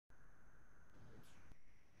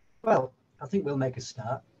Well, I think we'll make a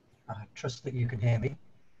start. I trust that you can hear me.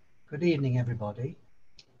 Good evening, everybody.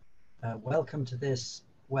 Welcome to this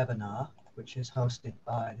webinar, which is hosted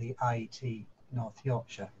by the IET North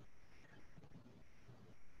Yorkshire.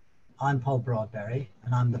 I'm Paul Broadberry,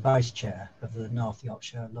 and I'm the Vice Chair of the North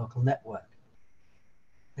Yorkshire Local Network.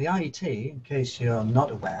 The IET, in case you're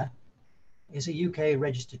not aware, is a UK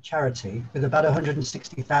registered charity with about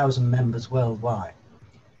 160,000 members worldwide.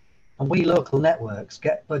 And we local networks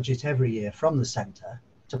get budget every year from the centre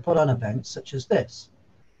to put on events such as this.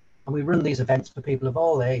 And we run these events for people of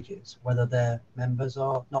all ages, whether they're members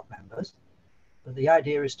or not members. But the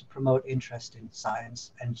idea is to promote interest in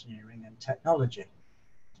science, engineering and technology.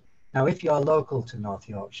 Now, if you're local to North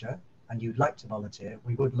Yorkshire and you'd like to volunteer,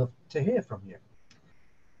 we would love to hear from you.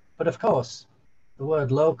 But of course, the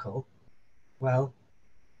word local, well,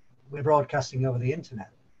 we're broadcasting over the internet.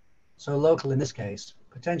 So local in this case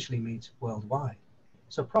potentially means worldwide.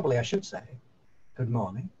 So probably I should say good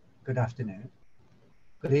morning, good afternoon,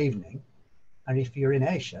 good evening. And if you're in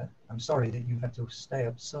Asia, I'm sorry that you've had to stay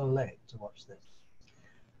up so late to watch this.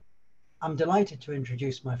 I'm delighted to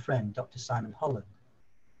introduce my friend, Dr. Simon Holland,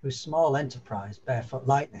 whose small enterprise, Barefoot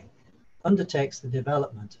Lightning, undertakes the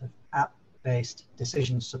development of app-based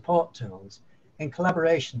decision support tools in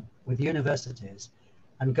collaboration with universities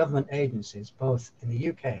and government agencies, both in the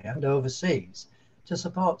UK and overseas, to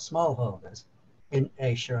support smallholders in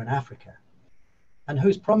Asia and Africa, and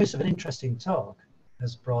whose promise of an interesting talk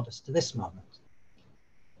has brought us to this moment.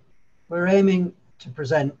 We're aiming to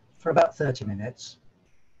present for about 30 minutes,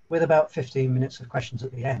 with about 15 minutes of questions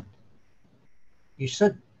at the end. You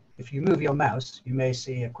should, if you move your mouse, you may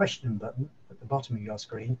see a question button at the bottom of your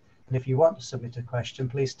screen, and if you want to submit a question,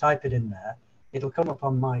 please type it in there. It'll come up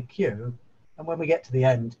on my queue, and when we get to the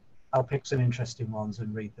end, I'll pick some interesting ones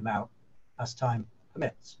and read them out as time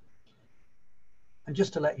permits. And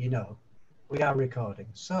just to let you know, we are recording.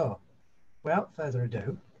 So without further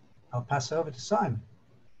ado, I'll pass over to Simon.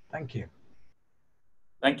 Thank you.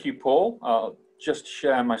 Thank you, Paul. I'll just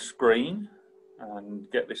share my screen and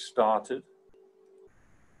get this started.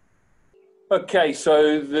 Okay,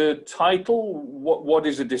 so the title, what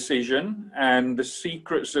is a decision, and the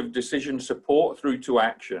secrets of decision support through to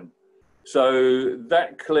action. So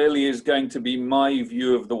that clearly is going to be my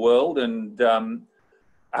view of the world and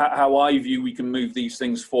how I view we can move these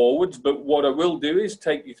things forwards. But what I will do is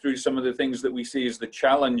take you through some of the things that we see as the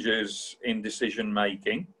challenges in decision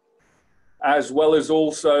making, as well as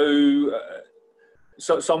also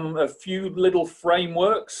a few little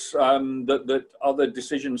frameworks that other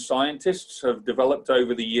decision scientists have developed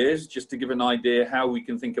over the years, just to give an idea how we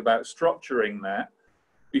can think about structuring that,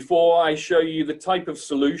 before I show you the type of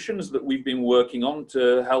solutions that we've been working on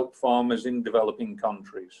to help farmers in developing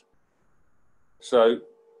countries. So,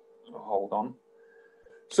 hold on.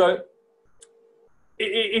 So,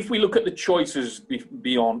 if we look at the choices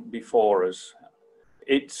before us,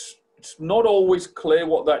 it's not always clear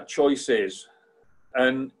what that choice is.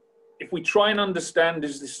 And if we try and understand,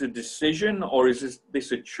 is this a decision or is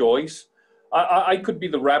this a choice? I could be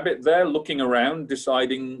the rabbit there looking around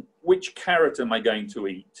deciding which carrot am I going to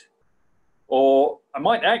eat? Or I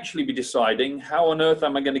might actually be deciding how on earth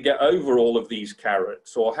am I going to get over all of these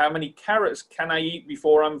carrots? Or how many carrots can I eat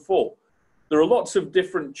before I'm full? There are lots of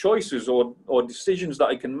different choices or decisions that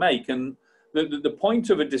I can make. And the point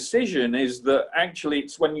of a decision is that actually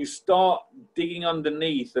it's when you start digging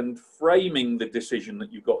underneath and framing the decision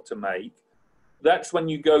that you've got to make. That's when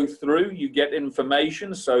you go through, you get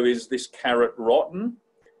information. So is this carrot rotten?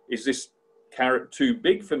 Is this carrot too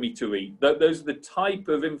big for me to eat? Those are the type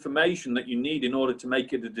of information that you need in order to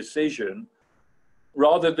make it a decision,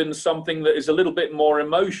 rather than something that is a little bit more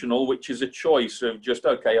emotional, which is a choice of just,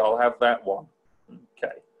 okay, I'll have that one.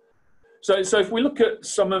 Okay. So if we look at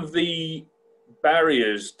some of the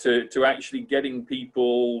barriers to actually getting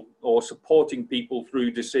people or supporting people through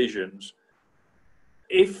decisions,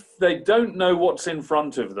 if they don't know what's in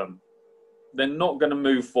front of them, they're not going to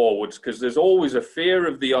move forwards, because there's always a fear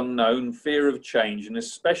of the unknown, fear of change, and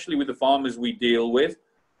especially with the farmers we deal with,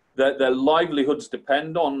 that their livelihoods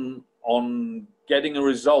depend on getting a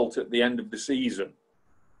result at the end of the season.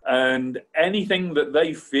 And anything that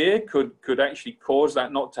they fear could actually cause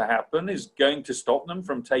that not to happen is going to stop them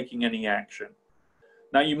from taking any action.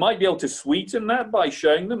 Now, you might be able to sweeten that by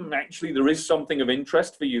showing them actually there is something of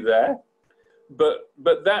interest for you there.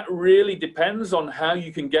 But that really depends on how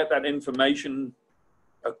you can get that information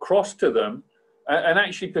across to them and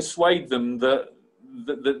actually persuade them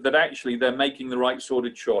that actually they're making the right sort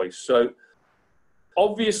of choice. So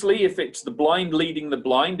obviously, if it's the blind leading the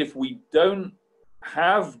blind, if we don't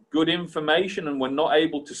have good information and we're not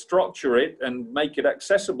able to structure it and make it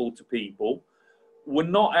accessible to people, we're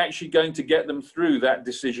not actually going to get them through that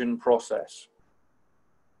decision process.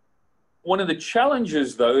 One of the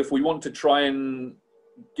challenges, though, if we want to try and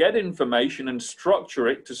get information and structure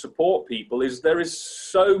it to support people, is there is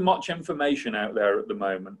so much information out there at the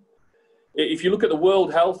moment. If you look at the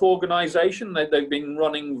World Health Organization, they've been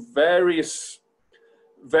running various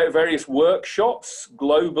workshops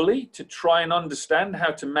globally to try and understand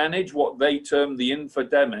how to manage what they term the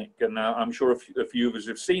infodemic. And I'm sure a few of us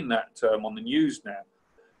have seen that term on the news now.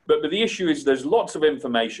 But the issue is there's lots of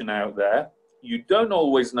information out there. You don't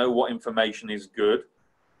always know what information is good,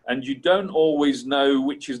 and you don't always know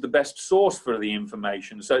which is the best source for the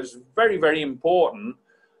information. So it's very, very important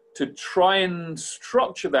to try and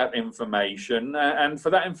structure that information and for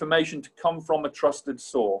that information to come from a trusted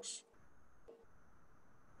source.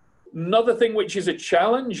 Another thing which is a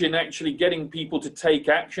challenge in actually getting people to take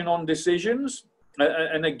action on decisions,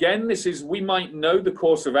 and again, this is, we might know the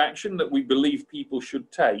course of action that we believe people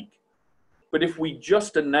should take, but if we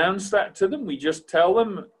just announce that to them, we just tell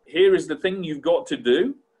them, here is the thing you've got to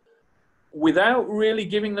do, without really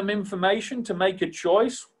giving them information to make a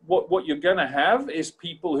choice, what you're going to have is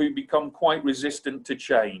people who become quite resistant to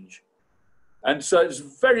change. And so it's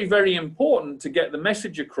very, very important to get the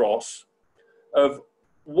message across of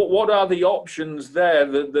what are the options there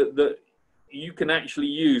that you can actually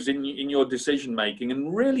use in your decision making,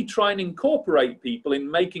 and really try and incorporate people in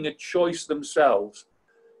making a choice themselves.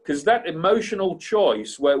 Because that emotional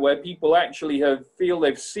choice where people actually feel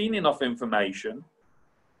they've seen enough information,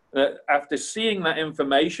 that after seeing that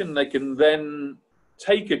information, they can then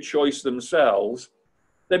take a choice themselves,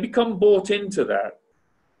 they become bought into that.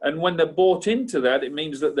 And when they're bought into that, it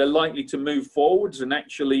means that they're likely to move forwards and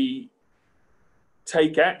actually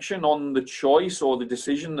take action on the choice or the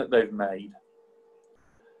decision that they've made.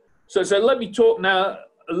 So let me talk now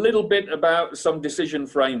a little bit about some decision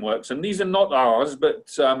frameworks. And these are not ours,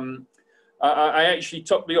 but I actually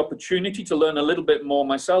took the opportunity to learn a little bit more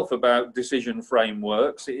myself about decision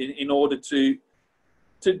frameworks in order to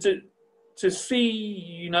see,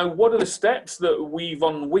 you know, what are the steps that we've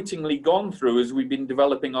unwittingly gone through as we've been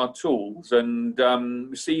developing our tools, and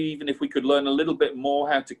see even if we could learn a little bit more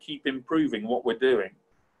how to keep improving what we're doing.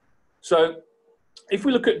 So if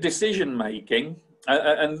we look at decision making,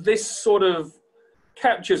 and this sort of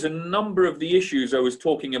captures a number of the issues I was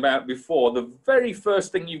talking about before, the very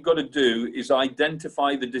first thing you've got to do is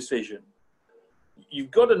identify the decision. You've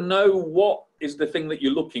got to know what is the thing that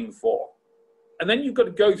you're looking for. And then you've got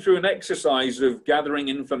to go through an exercise of gathering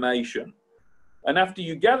information. And after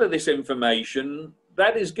you gather this information,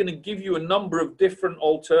 that is going to give you a number of different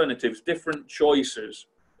alternatives, different choices.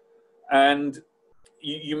 And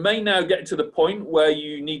you may now get to the point where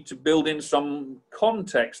you need to build in some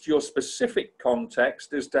context, your specific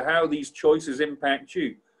context, as to how these choices impact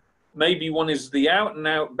you. Maybe one is the out and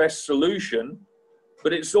out best solution,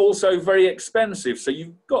 but it's also very expensive. So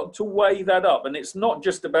you've got to weigh that up. And it's not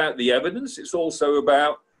just about the evidence, it's also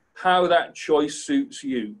about how that choice suits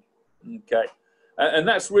you. Okay. And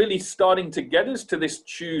that's really starting to get us to this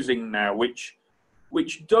choosing now, which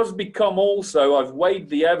does become also, I've weighed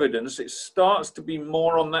the evidence, it starts to be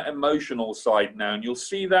more on that emotional side now. And you'll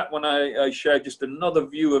see that when I share just another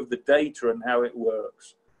view of the data and how it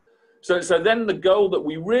works. So then the goal that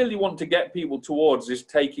we really want to get people towards is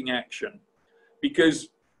taking action. Because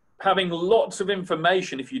having lots of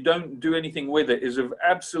information, if you don't do anything with it, is of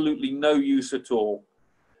absolutely no use at all.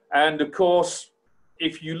 And of course,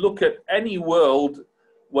 if you look at any world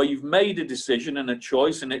where you've made a decision and a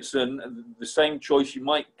choice, and it's the same choice you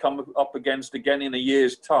might come up against again in a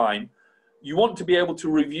year's time, you want to be able to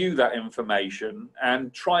review that information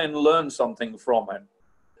and try and learn something from it.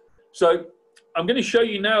 So I'm going to show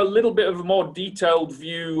you now a little bit of a more detailed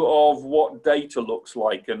view of what data looks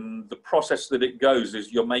like and the process that it goes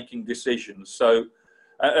as you're making decisions. So,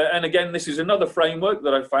 and again, this is another framework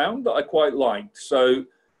that I found that I quite liked. So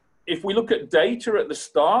if we look at data at the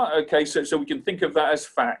start, okay, so we can think of that as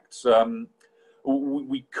facts.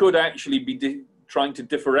 We could actually be trying to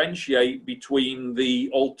differentiate between the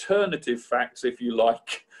alternative facts, if you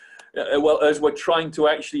like, well, as we're trying to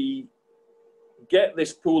actually get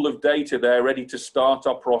this pool of data there ready to start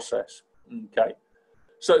our process. Okay,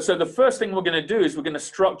 so the first thing we're going to do is we're going to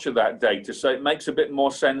structure that data so it makes a bit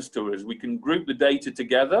more sense to us. We can group the data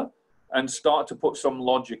together and start to put some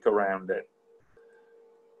logic around it.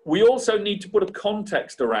 We also need to put a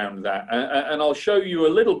context around that, and I'll show you a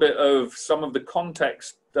little bit of some of the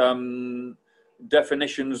context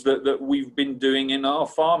definitions that we've been doing in our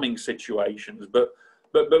farming situations. But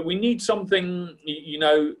we need something, you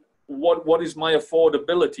know, what is my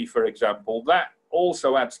affordability, for example. That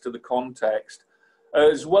also adds to the context,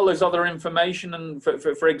 as well as other information. And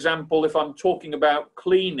for example, if I'm talking about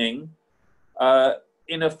cleaning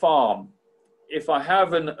in a farm, if I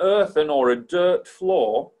have an earthen or a dirt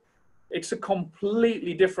floor, it's a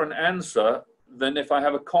completely different answer than if I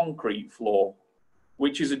have a concrete floor,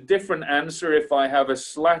 which is a different answer if I have a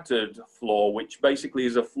slatted floor, which basically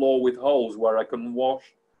is a floor with holes where I can wash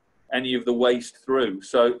any of the waste through.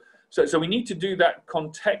 So we need to do that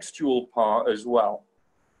contextual part as well.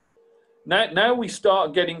 Now we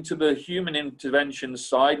start getting to the human intervention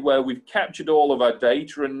side, where we've captured all of our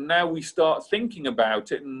data, and now we start thinking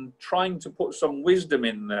about it and trying to put some wisdom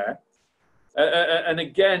in there. And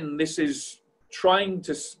again, this is trying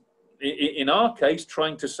to, in our case,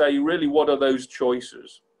 trying to say, really, what are those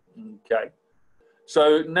choices? Okay.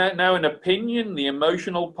 So now an opinion, the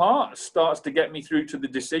emotional part, starts to get me through to the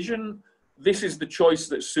decision. This is the choice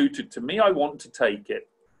that's suited to me. I want to take it.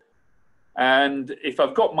 And if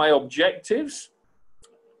I've got my objectives,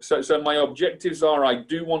 so my objectives are, I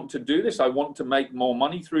do want to do this. I want to make more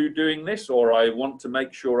money through doing this, or I want to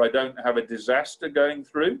make sure I don't have a disaster going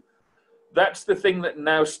through. That's the thing that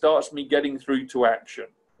now starts me getting through to action.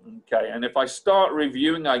 Okay. And if I start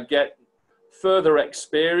reviewing, I get further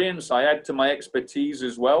experience. I add to my expertise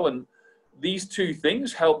as well. And these two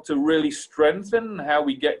things help to really strengthen how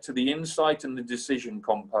we get to the insight and the decision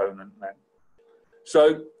component then.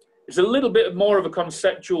 So it's a little bit more of a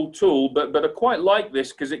conceptual tool, but I quite like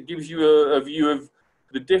this because it gives you a view of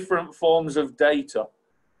the different forms of data.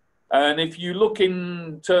 And if you look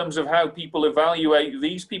in terms of how people evaluate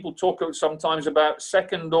these, people talk sometimes about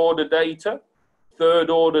second order data, third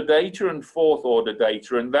order data, and fourth order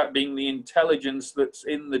data, and that being the intelligence that's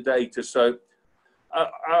in the data. So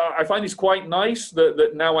I find this quite nice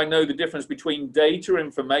that now I know the difference between data,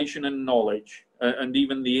 information, and knowledge, and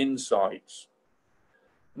even the insights.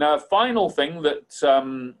 Now, a final thing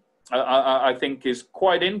that I think is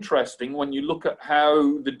quite interesting when you look at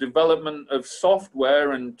how the development of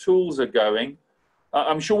software and tools are going.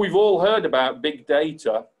 I'm sure we've all heard about big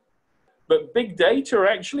data, but big data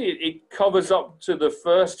actually, it covers up to the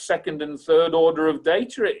first, second, and third order of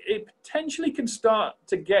data. It potentially can start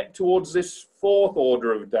to get towards this fourth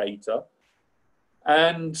order of data.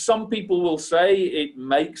 And some people will say it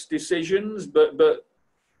makes decisions, but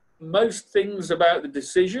most things about the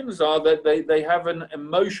decisions are that they have an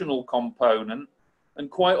emotional component and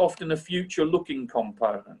quite often a future-looking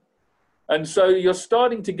component. And so you're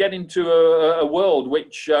starting to get into a world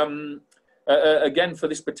which, again, for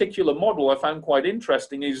this particular model I found quite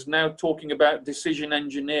interesting, is now talking about decision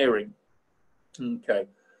engineering. Okay,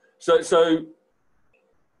 so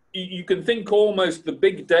you can think almost the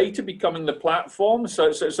big data becoming the platform.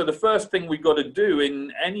 So the first thing we've got to do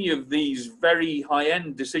in any of these very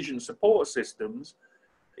high-end decision support systems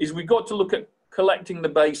is we've got to look at collecting the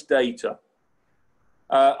base data.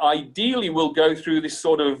 Ideally, we'll go through this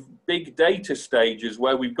sort of big data stages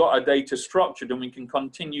where we've got our data structured and we can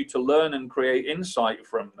continue to learn and create insight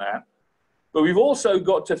from that. But we've also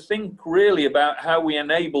got to think really about how we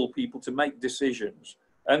enable people to make decisions.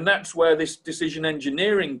 And that's where this decision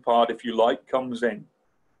engineering part, if you like, comes in.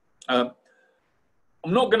 I'm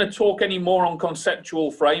not going to talk any more on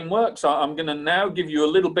conceptual frameworks. I'm going to now give you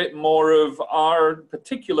a little bit more of our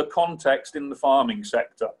particular context in the farming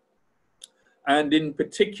sector, and in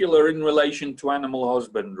particular in relation to animal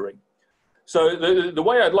husbandry. So the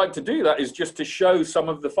way I'd like to do that is just to show some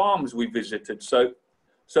of the farms we visited. So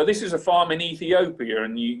this is a farm in Ethiopia,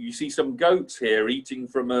 and you see some goats here eating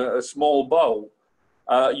from a small bowl.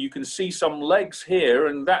 You can see some legs here,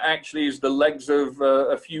 and that actually is the legs of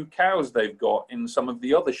a few cows they've got in some of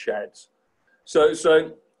the other sheds. So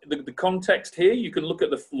the context here, you can look at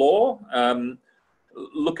the floor,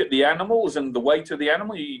 look at the animals and the weight of the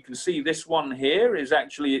animal. You can see this one here is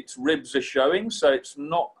actually, its ribs are showing, so it's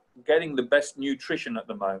not getting the best nutrition at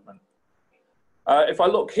the moment. If I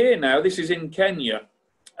look here now, this is in Kenya.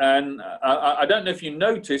 And I don't know if you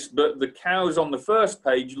noticed, but the cows on the first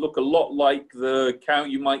page look a lot like the cow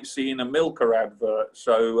you might see in a milker advert.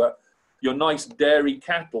 So your nice dairy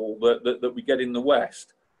cattle that we get in the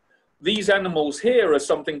West. These animals here are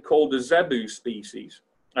something called a zebu species.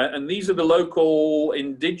 And these are the local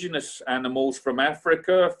indigenous animals from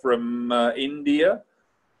Africa, from India.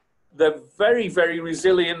 They're very, very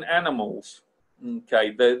resilient animals.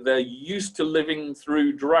 Okay, they're used to living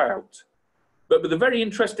through drought. But the very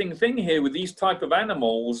interesting thing here with these type of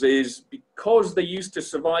animals is because they're used to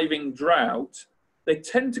surviving drought, they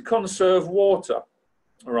tend to conserve water.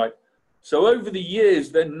 All right. So over the years,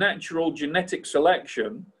 their natural genetic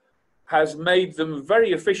selection has made them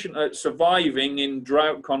very efficient at surviving in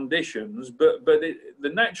drought conditions, but the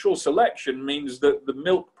natural selection means that the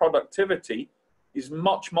milk productivity is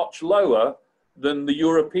much, much lower than the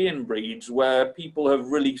European breeds, where people have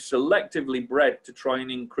really selectively bred to try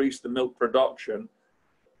and increase the milk production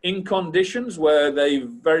in conditions where they've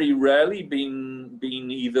very rarely been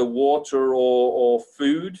either water or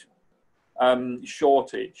food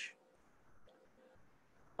shortage.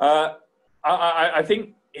 I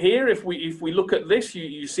think here, if we look at this,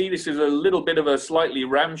 you see this is a little bit of a slightly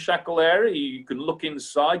ramshackle area. You can look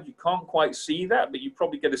inside, you can't quite see that, but you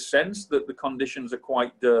probably get a sense that the conditions are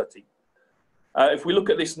quite dirty. If we look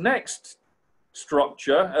at this next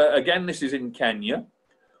structure, again, this is in Kenya.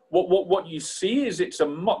 What you see is it's a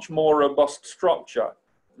much more robust structure.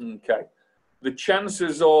 Okay, the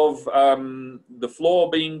chances of the floor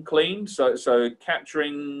being cleaned, so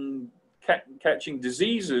catching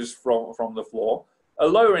diseases from the floor, are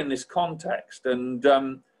lower in this context. And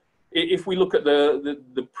if we look at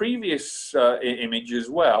the previous image as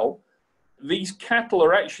well, these cattle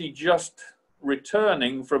are actually just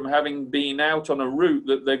returning from having been out on a route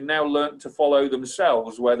that they've now learnt to follow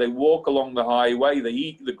themselves, where they walk along the highway, they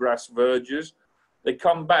eat the grass verges, they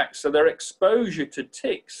come back. So their exposure to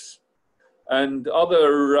ticks and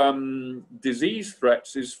other disease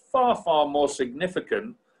threats is far, far more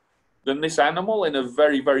significant than this animal in a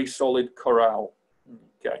very, very solid corral.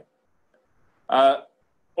 Okay.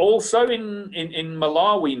 Also in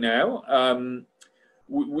Malawi now,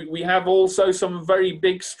 we have also some very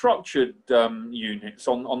big structured units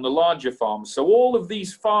on the larger farms. So all of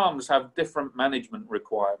these farms have different management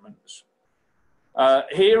requirements.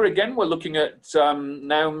 Here again, we're looking at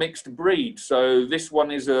now mixed breed. So this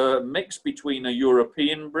one is a mix between a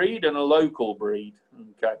European breed and a local breed.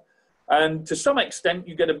 Okay. And to some extent,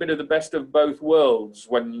 you get a bit of the best of both worlds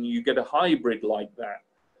when you get a hybrid like that.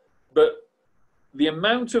 But the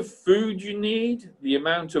amount of food you need, the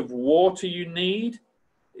amount of water you need,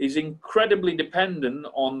 is incredibly dependent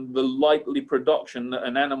on the likely production that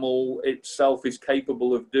an animal itself is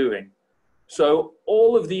capable of doing. So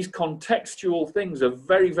all of these contextual things are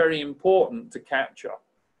very, very important to capture.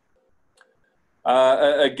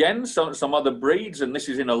 Again, some other breeds, and this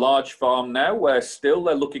is in a large farm now, where still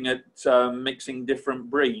they're looking at mixing different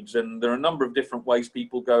breeds, and there are a number of different ways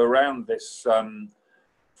people go around this,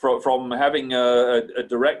 from having a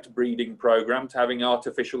direct breeding program to having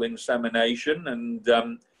artificial insemination. And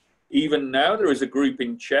even now there is a group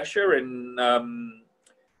in Cheshire in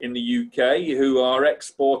the UK who are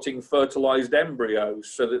exporting fertilized embryos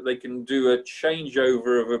so that they can do a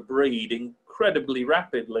changeover of a breed incredibly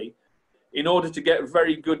rapidly in order to get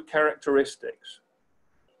very good characteristics.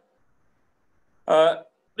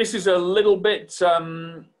 This is a little bit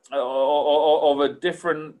of a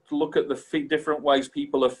different look at the different ways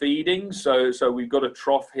people are feeding. So we've got a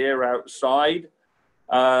trough here outside.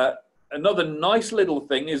 Another nice little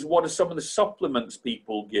thing is, what are some of the supplements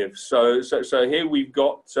people give? So here we've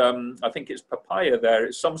got, I think it's papaya there.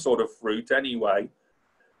 It's some sort of fruit anyway.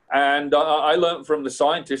 And I learned from the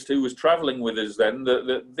scientist who was traveling with us then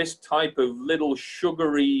that this type of little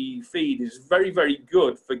sugary feed is very, very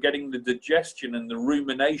good for getting the digestion and the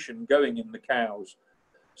rumination going in the cows.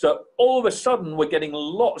 So all of a sudden, we're getting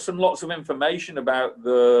lots and lots of information about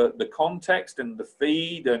the context and the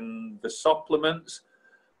feed and the supplements,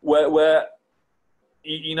 where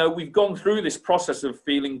you know, we've gone through this process of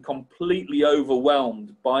feeling completely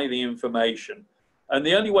overwhelmed by the information. And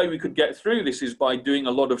the only way we could get through this is by doing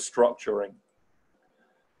a lot of structuring.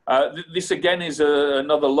 This again is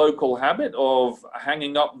another local habit of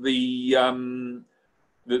hanging up the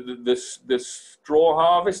straw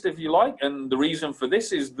harvest, if you like. And the reason for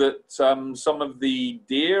this is that some of the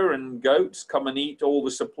deer and goats come and eat all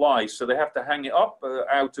the supplies. So they have to hang it up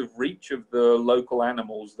out of reach of the local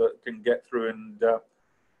animals that can get through and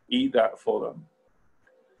eat that for them.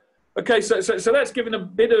 Okay, so that's given a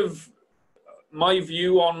bit of my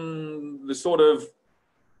view on the sort of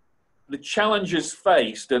the challenges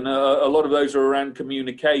faced, and a lot of those are around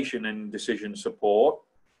communication and decision support.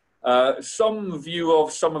 Some view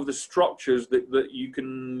of some of the structures that you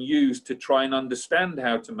can use to try and understand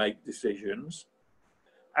how to make decisions,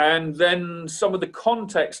 and then some of the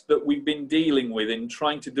context that we've been dealing with in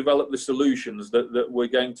trying to develop the solutions that we're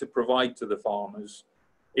going to provide to the farmers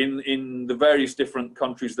in the various different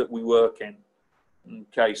countries that we work in.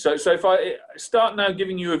 Okay, so if I start now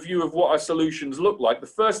giving you a view of what our solutions look like, the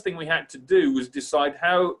first thing we had to do was decide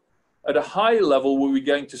how, at a high level, were we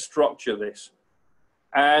going to structure this.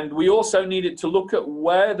 And we also needed to look at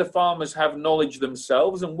where the farmers have knowledge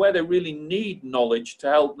themselves and where they really need knowledge to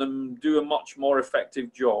help them do a much more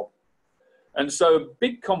effective job. And so a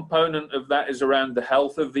big component of that is around the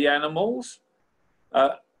health of the animals.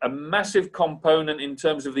 A massive component in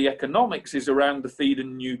terms of the economics is around the feed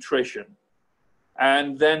and nutrition.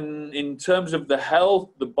 And then in terms of the health,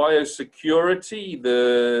 the biosecurity,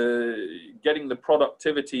 getting the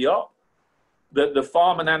productivity up, the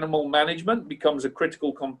farm and animal management becomes a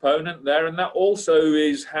critical component there. And that also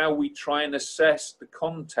is how we try and assess the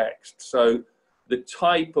context. So the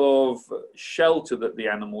type of shelter that the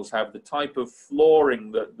animals have, the type of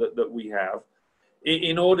flooring that we have,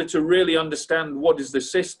 in order to really understand what is the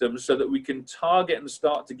system so that we can target and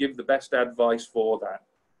start to give the best advice for that.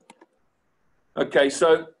 Okay,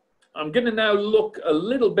 so I'm going to now look a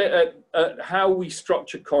little bit at how we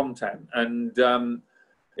structure content. And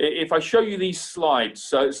if I show you these slides,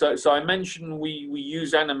 so I mentioned we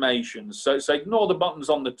use animations. So ignore the buttons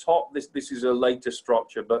on the top. This is a later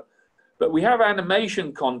structure, but we have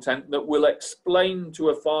animation content that will explain to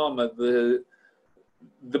a farmer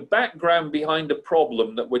the background behind a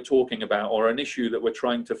problem that we're talking about or an issue that we're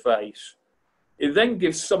trying to face. It then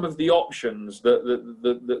gives some of the options that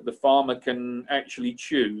the farmer can actually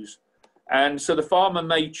choose. And so the farmer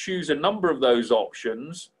may choose a number of those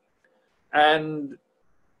options, and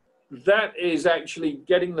that is actually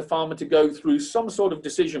getting the farmer to go through some sort of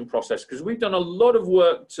decision process, because we've done a lot of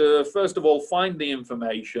work to, first of all, find the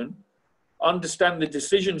information, understand the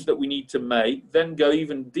decisions that we need to make, then go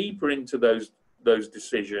even deeper into those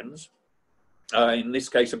decisions, in this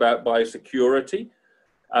case about biosecurity.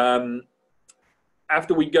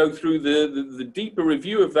 After we go through the deeper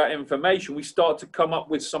review of that information, we start to come up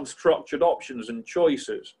with some structured options and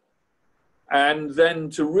choices. And then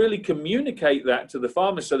to really communicate that to the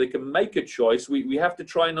farmer so they can make a choice, we have to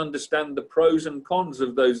try and understand the pros and cons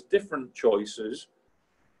of those different choices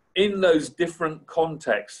in those different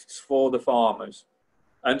contexts for the farmers.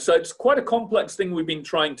 And so it's quite a complex thing we've been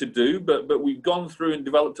trying to do, but we've gone through and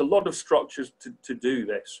developed a lot of structures to do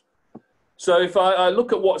this. So if I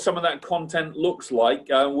look at what some of that content looks like,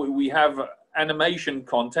 we have animation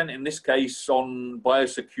content, in this case on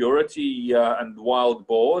biosecurity and wild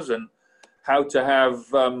boars, and how to have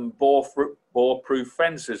boar-proof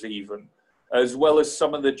fences even, as well as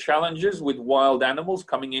some of the challenges with wild animals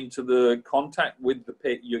coming into the contact with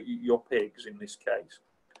your pigs in this case.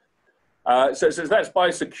 So that's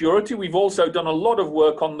biosecurity. We've also done a lot of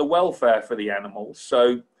work on the welfare for the animals.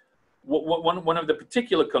 So one of the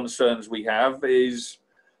particular concerns we have is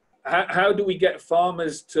how do we get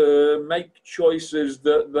farmers to make choices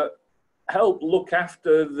that help look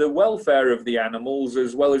after the welfare of the animals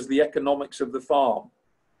as well as the economics of the farm?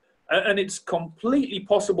 And it's completely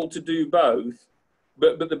possible to do both,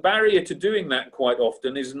 but the barrier to doing that quite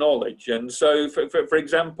often is knowledge. And so, for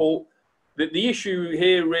example, the issue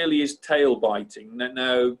here really is tail biting.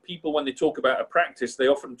 Now, people, when they talk about a practice, they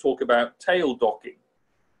often talk about tail docking,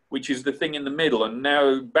 which is the thing in the middle, and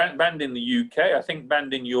now banned in the UK, I think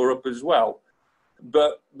banned in Europe as well,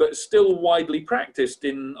 but still widely practiced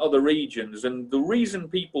in other regions. And the reason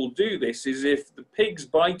people do this is if the pigs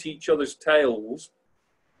bite each other's tails,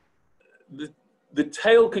 the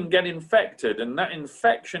tail can get infected, and that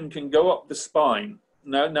infection can go up the spine.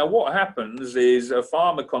 Now what happens is a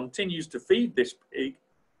farmer continues to feed this pig,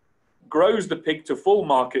 grows the pig to full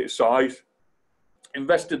market size,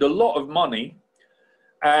 invested a lot of money,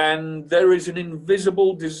 and there is an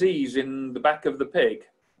invisible disease in the back of the pig,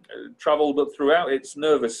 traveled throughout its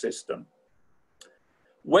nervous system.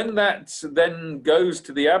 When that then goes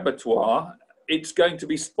to the abattoir, it's going to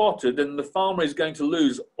be spotted, and the farmer is going to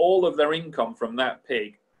lose all of their income from that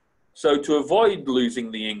pig. So to avoid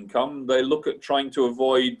losing the income, they look at trying to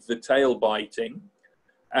avoid the tail biting.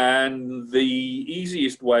 And the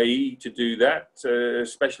easiest way to do that,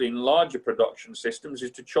 especially in larger production systems,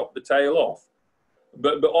 is to chop the tail off.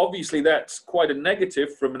 But obviously that's quite a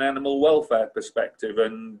negative from an animal welfare perspective,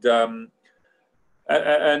 and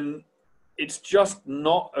it's just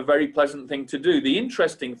not a very pleasant thing to do. The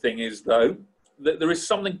interesting thing is, though, that there is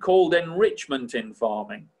something called enrichment in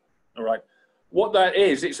farming. All right, what that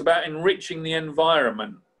is, it's about enriching the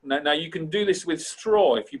environment. Now you can do this with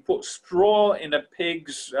straw. If you put straw in a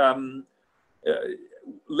pig's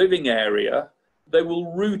living area, they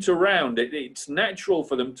will root around it. It's natural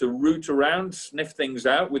for them to root around, sniff things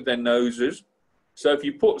out with their noses. So if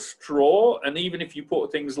you put straw, and even if you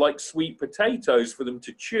put things like sweet potatoes for them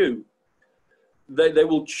to chew, they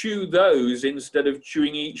will chew those instead of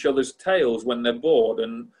chewing each other's tails when they're bored.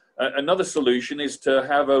 And another solution is to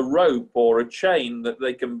have a rope or a chain that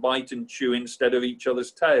they can bite and chew instead of each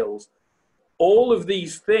other's tails. All of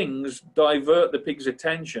these things divert the pig's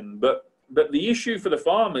attention, but the issue for the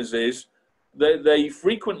farmers is that they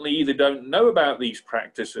frequently either don't know about these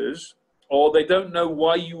practices, or they don't know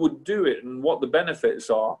why you would do it and what the benefits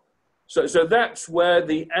are. So that's where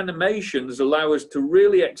the animations allow us to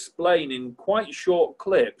really explain in quite short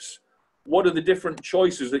clips what are the different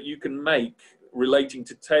choices that you can make relating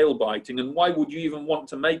to tail biting, and why would you even want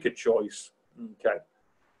to make a choice. Okay.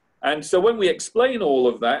 And so when we explain all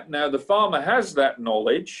of that, now the farmer has that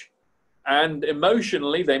knowledge, and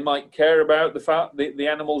emotionally they might care about the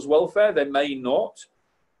animal's welfare, they may not.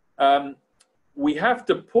 We have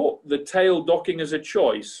to put the tail docking as a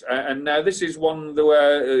choice. And now this is one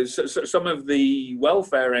where some of the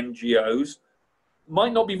welfare NGOs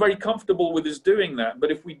might not be very comfortable with us doing that. But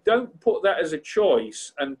if we don't put that as a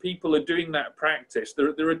choice and people are doing that practice,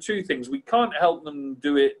 there are two things. We can't help them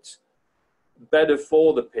do it better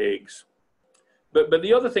for the pigs. But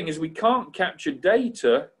the other thing is we can't capture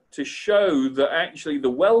data to show that actually the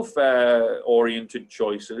welfare-oriented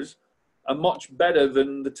choices are much better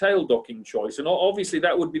than the tail docking choice. And obviously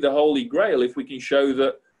that would be the holy grail if we can show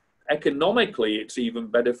that economically it's even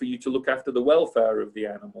better for you to look after the welfare of the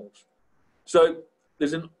animals. So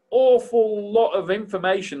there's an awful lot of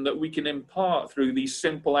information that we can impart through these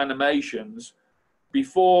simple animations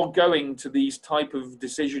before going to these type of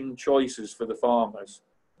decision choices for the farmers.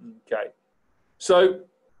 Okay. So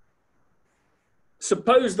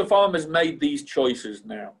suppose the farmers made these choices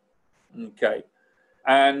now. Okay.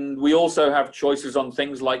 And we also have choices on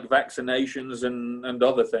things like vaccinations and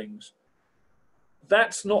other things.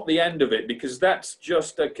 That's not the end of it, because that's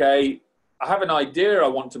just, okay, I have an idea I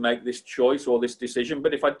want to make this choice or this decision,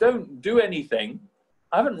 but if I don't do anything,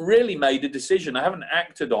 I haven't really made a decision, I haven't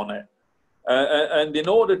acted on it. And in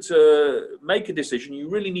order to make a decision, you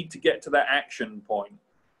really need to get to that action point.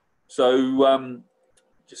 So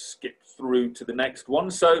just skip through to the next one.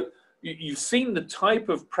 So you've seen the type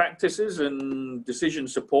of practices and decision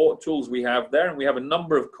support tools we have there, and we have a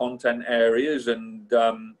number of content areas, and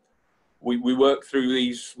we work through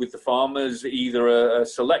these with the farmers, either a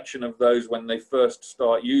selection of those when they first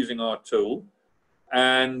start using our tool,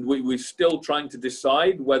 and we're still trying to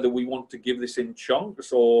decide whether we want to give this in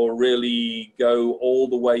chunks or really go all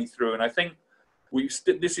the way through. And I think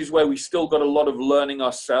this is where we still got a lot of learning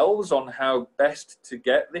ourselves on how best to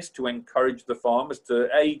get this, to encourage the farmers to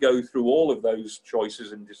A, go through all of those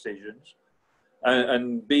choices and decisions,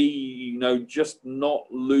 and B, you know, just not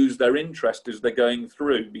lose their interest as they're going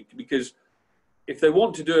through. Because if they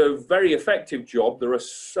want to do a very effective job, there are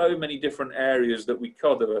so many different areas that we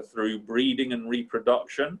cover through breeding and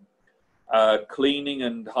reproduction, cleaning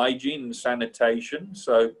and hygiene and sanitation.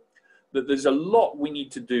 So that there's a lot we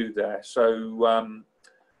need to do there. So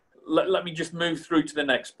let me just move through to the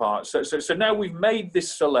next part. So now we've made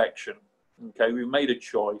this selection. Okay, we've made a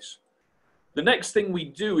choice. The next thing we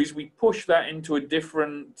do is we push that into a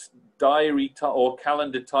different diary or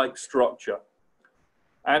calendar type structure.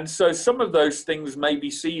 And so some of those things may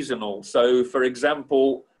be seasonal. So for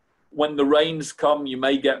example, when the rains come, you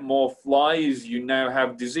may get more flies, you now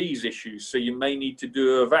have disease issues, so you may need to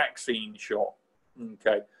do a vaccine shot.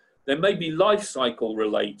 Okay. There may be life cycle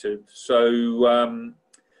related. So,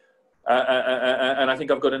 and I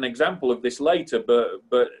think I've got an example of this later,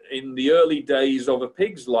 but in the early days of a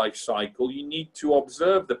pig's life cycle, you need to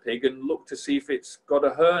observe the pig and look to see if it's got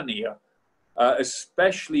a hernia,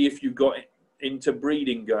 especially if you've got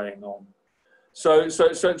interbreeding going on. So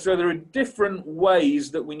there are different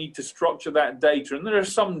ways that we need to structure that data, and there are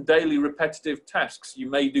some daily repetitive tasks. You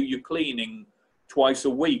may do your cleaning twice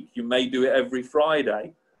a week. You may do it every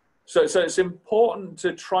Friday. So it's important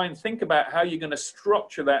to try and think about how you're going to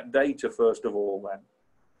structure that data first of all then.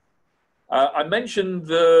 I mentioned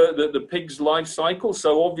the pig's life cycle.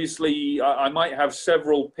 So obviously I might have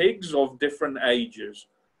several pigs of different ages.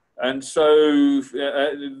 And so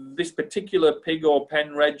this particular pig or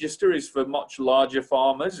pen register is for much larger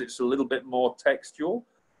farmers. It's a little bit more textual,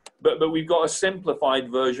 but we've got a simplified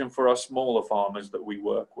version for our smaller farmers that we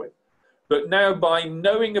work with. But now, by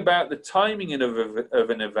knowing about the timing of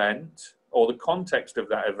an event or the context of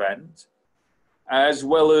that event, as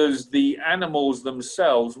well as the animals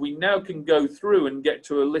themselves, we now can go through and get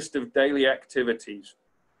to a list of daily activities.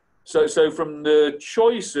 So from the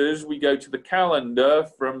choices, we go to the calendar.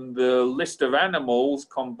 From the list of animals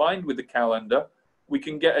combined with the calendar, we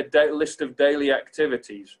can get a list of daily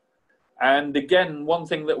activities. And again, one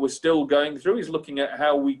thing that we're still going through is looking at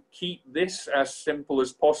how we keep this as simple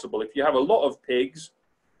as possible. If you have a lot of pigs,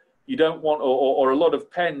 you don't want, or a lot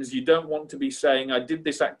of pens, you don't want to be saying, I did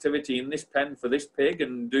this activity in this pen for this pig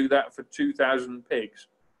and do that for 2,000 pigs.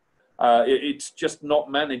 It's just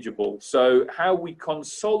not manageable. So how we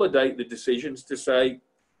consolidate the decisions to say,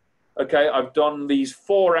 okay, I've done these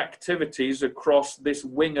 4 activities across this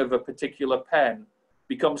wing of a particular pen,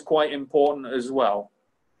 becomes quite important as well.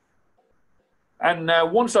 And now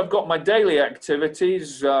once I've got my daily activities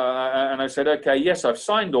and I said, okay, yes, I've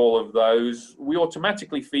signed all of those, we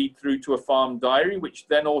automatically feed through to a farm diary, which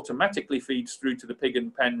then automatically feeds through to the pig and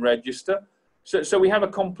pen register. So we have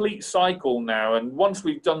a complete cycle now. And once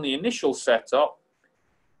we've done the initial setup,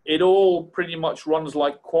 it all pretty much runs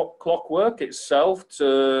like clockwork itself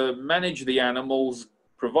to manage the animals,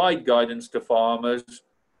 provide guidance to farmers,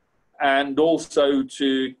 and also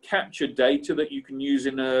to capture data that you can use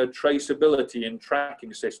in a traceability and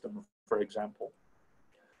tracking system, for example.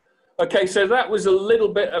 Okay, so that was a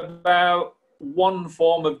little bit about one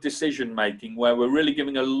form of decision making where we're really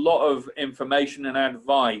giving a lot of information and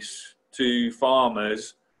advice to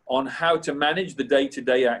farmers on how to manage the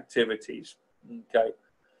day-to-day activities. Okay.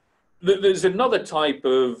 There's another type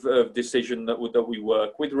of decision that we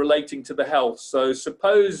work with relating to the health. So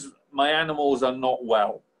suppose my animals are not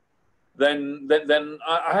well, then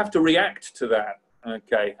I have to react to that.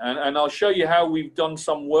 Okay, and I'll show you how we've done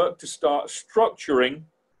some work to start structuring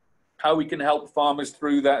how we can help farmers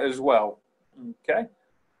through that as well. Okay,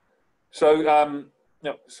 so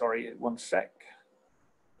no, sorry, one sec.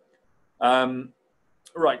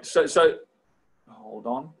 Right, so hold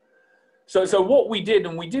on. So what we did,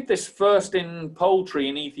 and we did this first in poultry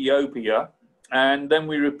in Ethiopia, and then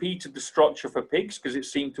we repeated the structure for pigs because it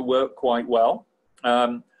seemed to work quite well.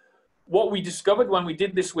 What we discovered when we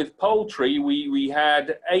did this with poultry, we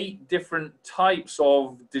had 8 different types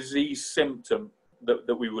of disease symptom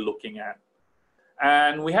that we were looking at.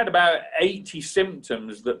 And we had about 80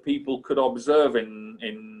 symptoms that people could observe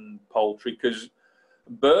in poultry, because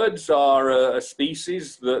birds are a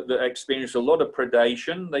species that experience a lot of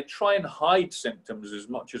predation. They try and hide symptoms as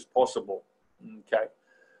much as possible. Okay.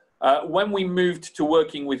 When we moved to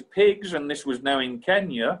working with pigs, and this was now in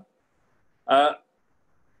Kenya,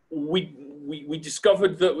 we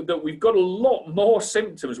discovered that we've got a lot more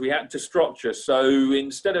symptoms we had to structure. So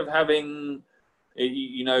instead of having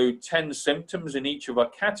 10 symptoms in each of our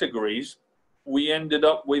categories, we ended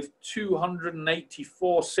up with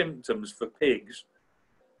 284 symptoms for pigs.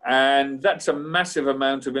 And that's a massive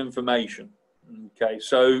amount of information. Okay,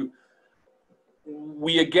 so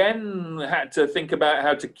we again had to think about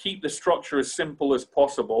how to keep the structure as simple as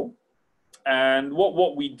possible. And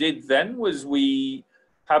what we did then was we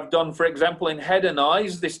have done, for example, in head and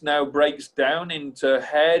eyes, this now breaks down into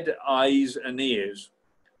head, eyes, and ears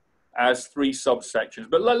as 3 subsections.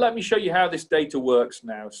 But let me show you how this data works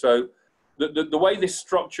now. So the way this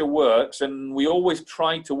structure works, and we always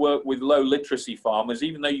try to work with low literacy farmers,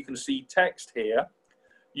 even though you can see text here,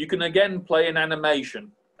 you can again play an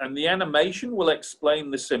animation, and the animation will explain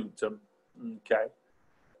the symptom. Okay.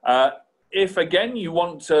 If again you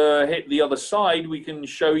want to hit the other side, we can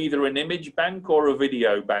show either an image bank or a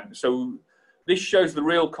video bank. So this shows the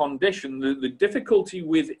real condition. The difficulty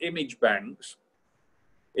with image banks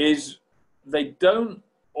is they don't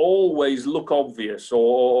always look obvious,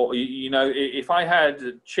 or if I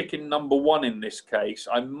had chicken number 1 in this case,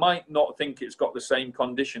 I might not think it's got the same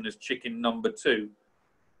condition as chicken number 2,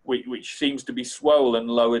 which seems to be swollen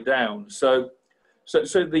lower down. So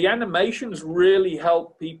the animations really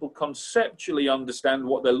help people conceptually understand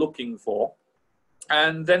what they're looking for,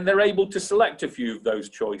 and then they're able to select a few of those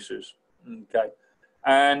choices. Okay.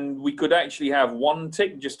 And we could actually have 1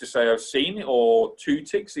 tick just to say I've seen it, or 2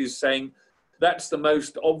 ticks is saying that's the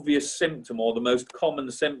most obvious symptom or the most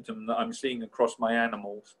common symptom that I'm seeing across my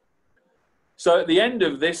animals. So at the end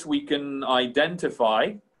of this, we can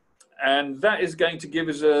identify, and that is going to give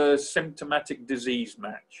us a symptomatic disease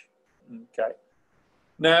match. Okay.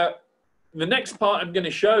 Now, the next part I'm going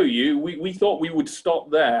to show you, we thought we would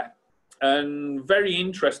stop there. And very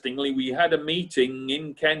interestingly, we had a meeting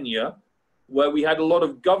in Kenya where we had a lot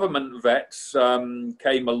of government vets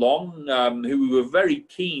came along who were very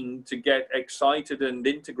keen to get excited and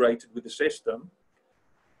integrated with the system.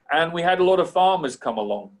 And we had a lot of farmers come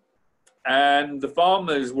along. And the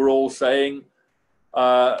farmers were all saying,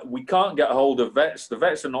 we can't get hold of vets. The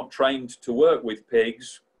vets are not trained to work with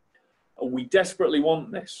pigs. We desperately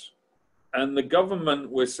want this. And the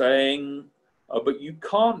government was saying, but you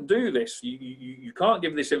can't do this. You can't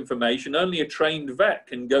give this information. Only a trained vet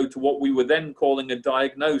can go to what we were then calling a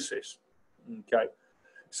diagnosis. Okay.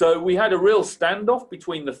 So we had a real standoff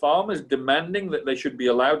between the farmers demanding that they should be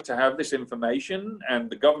allowed to have this information, and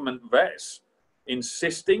the government vets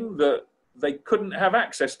insisting that they couldn't have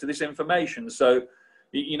access to this information. So,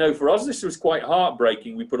 for us, this was quite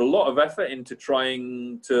heartbreaking. We put a lot of effort into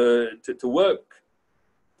trying to work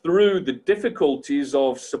through the difficulties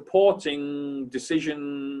of supporting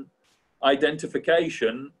decision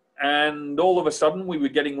identification and all of a sudden we were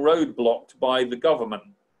getting roadblocked by the government.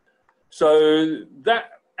 So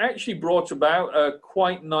that actually brought about a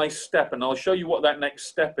quite nice step, and I'll show you what that next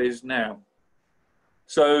step is now.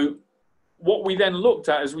 So what we then looked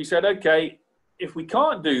at is we said, okay, if we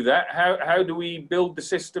can't do that, how do we build the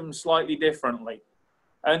system slightly differently?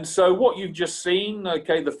 And so what you've just seen,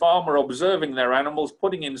 okay, the farmer observing their animals,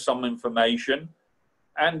 putting in some information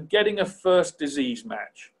and getting a first disease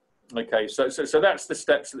match. Okay, so that's the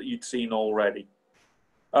steps that you'd seen already.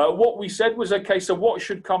 What we said was, okay, so what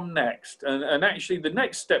should come next? And actually the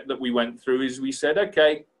next step that we went through is we said,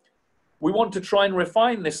 okay, we want to try and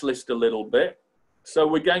refine this list a little bit. So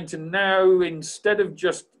we're going to now, instead of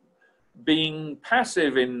just being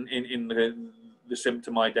passive in the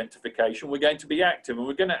symptom identification, we're going to be active, and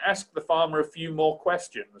we're going to ask the farmer a few more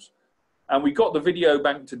questions. And we got the video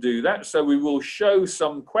bank to do that, so we will show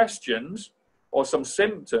some questions or some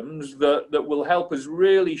symptoms that will help us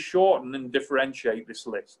really shorten and differentiate this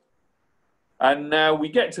list. And now we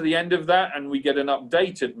get to the end of that and we get an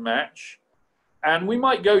updated match, and we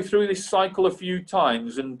might go through this cycle a few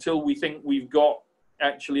times until we think we've got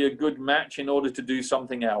actually a good match in order to do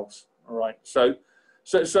something else. All right, so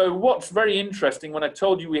what's very interesting, when I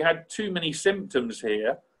told you we had too many symptoms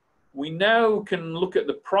here, we now can look at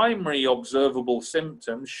the primary observable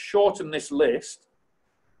symptoms, shorten this list,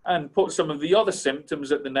 and put some of the other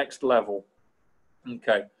symptoms at the next level.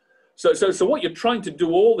 Okay, so what you're trying to do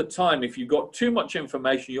all the time, if you've got too much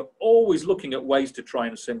information, you're always looking at ways to try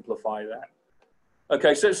and simplify that.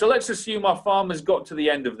 Okay, so let's assume our farmers got to the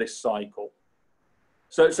end of this cycle.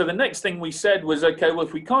 So the next thing we said was, okay, well,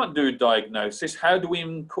 if we can't do a diagnosis, how do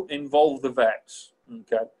we involve the vets?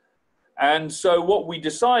 Okay, and so what we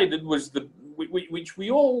decided was, which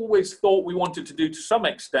we always thought we wanted to do to some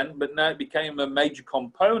extent, but now it became a major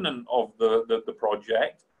component of the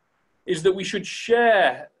project, is that we should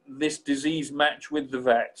share this disease match with the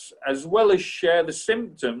vets, as well as share the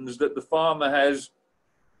symptoms that the farmer has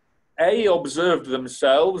A, observed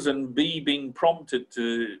themselves, and B, being prompted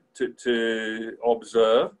to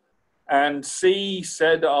observe, and C,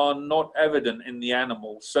 said are not evident in the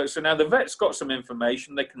animals. So now the vet's got some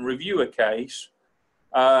information, they can review a case.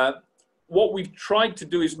 What we've tried to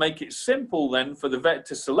do is make it simple then for the vet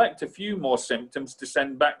to select a few more symptoms to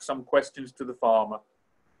send back some questions to the farmer.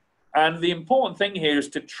 And the important thing here is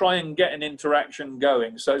to try and get an interaction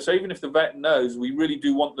going. So even if the vet knows, we really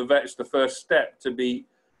do want the vet's the first step to be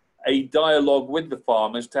a dialogue with the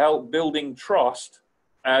farmers to help building trust,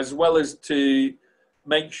 as well as to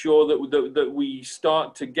make sure that we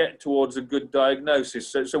start to get towards a good diagnosis.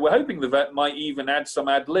 So we're hoping the vet might even add some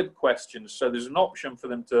ad lib questions. So there's an option for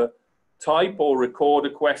them to type or record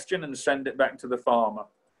a question and send it back to the farmer.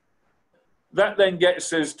 That then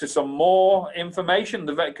gets us to some more information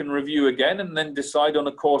the vet can review again and then decide on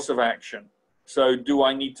a course of action. So do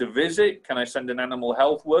I need to visit? Can I send an animal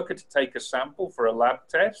health worker to take a sample for a lab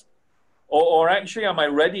test? Or actually, am I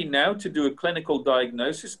ready now to do a clinical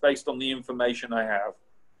diagnosis based on the information I have?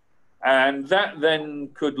 And that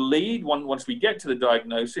then could lead, once we get to the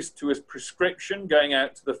diagnosis, to a prescription going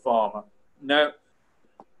out to the farmer. Now,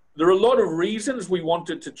 there are a lot of reasons we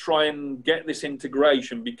wanted to try and get this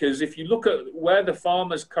integration, because if you look at where the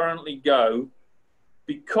farmers currently go,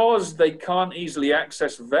 because they can't easily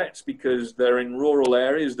access vets because they're in rural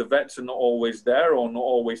areas, the vets are not always there or not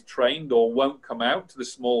always trained or won't come out to the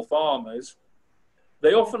small farmers,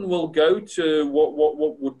 they often will go to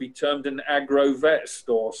what would be termed an agro-vet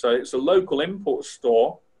store. So it's a local import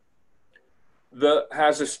store that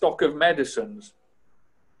has a stock of medicines.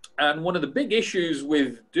 And one of the big issues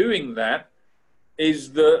with doing that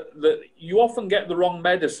is that you often get the wrong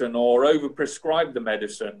medicine or overprescribe the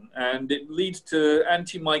medicine, and it leads to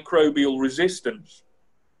antimicrobial resistance,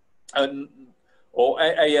 or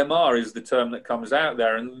AMR is the term that comes out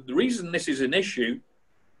there. And the reason this is an issue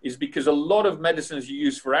is because a lot of medicines you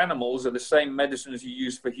use for animals are the same medicines you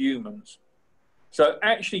use for humans. So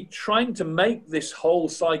actually trying to make this whole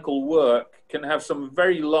cycle work can have some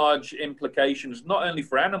very large implications, not only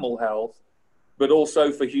for animal health, but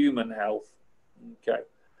also for human health. Okay,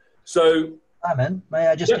 so Simon, may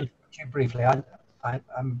I just interrupt you briefly?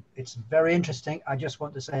 It's very interesting. I just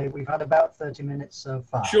want to say we've had about 30 minutes so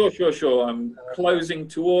far. Sure. I'm closing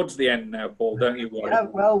towards the end now, Paul. Don't you worry. Yeah,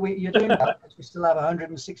 well, you're doing that because we still have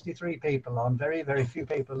 163 people on. Very, very few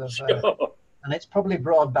people have, Sure. and it's probably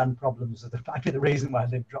broadband problems that might be the reason why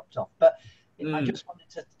they've dropped off. But I just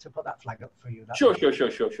wanted to put that flag up for you. Sure.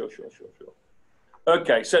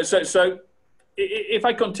 Okay, so if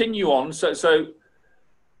I continue on, so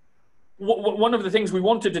one of the things we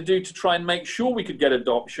wanted to do to try and make sure we could get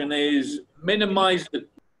adoption is minimize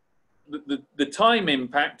the time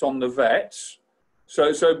impact on the vets.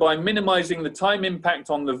 So by minimizing the time impact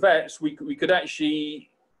on the vets, we could actually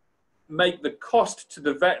make the cost to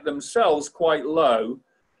the vet themselves quite low.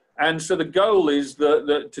 And so the goal is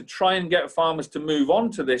that to try and get farmers to move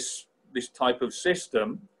on to this type of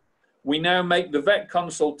system, we now make the vet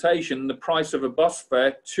consultation the price of a bus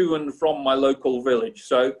fare to and from my local village.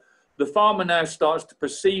 So the farmer now starts to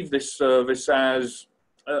perceive this service as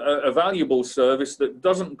a valuable service that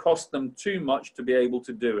doesn't cost them too much to be able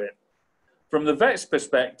to do it. From the vet's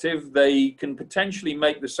perspective, they can potentially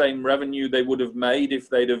make the same revenue they would have made if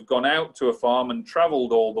they'd have gone out to a farm and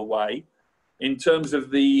traveled all the way in terms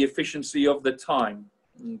of the efficiency of the time.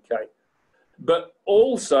 Okay. But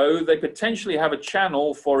also they potentially have a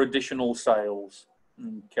channel for additional sales.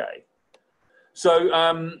 Okay.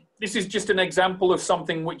 So this is just an example of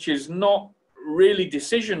something which is not really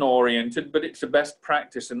decision oriented, but it's a best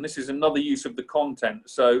practice. And this is another use of the content.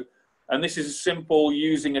 So, and this is simple,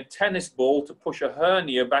 using a tennis ball to push a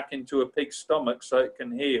hernia back into a pig's stomach so it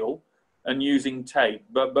can heal, and using tape.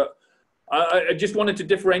 But I just wanted to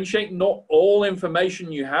differentiate. Not all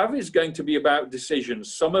information you have is going to be about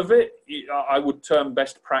decisions. Some of it I would term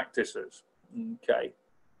best practices. Okay.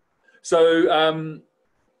 So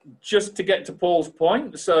just to get to Paul's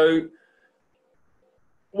point, so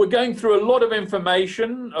we're going through a lot of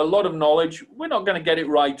information, a lot of knowledge. We're not going to get it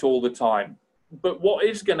right all the time. But what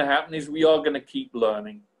is going to happen is we are going to keep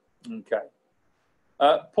learning. Okay.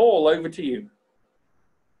 Paul, over to you.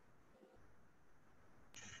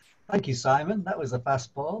 Thank you, Simon. That was a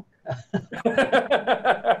fastball.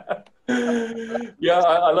 Yeah,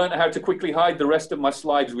 I learned how to quickly hide the rest of my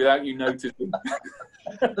slides without you noticing.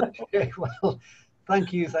 Okay, well,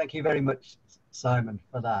 thank you very much, Simon,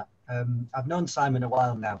 for that. I've known Simon a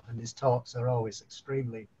while now, and his talks are always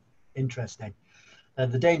extremely interesting.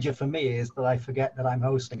 The danger for me is that I forget that I'm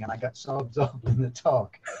hosting and I get so absorbed in the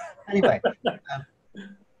talk. Anyway,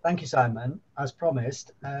 thank you, Simon. As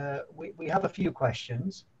promised, we have a few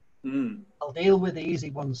questions. I'll deal with the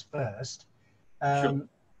easy ones first. Sure.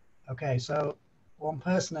 Okay, so one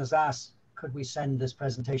person has asked, could we send this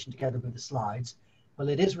presentation together with the slides? Well,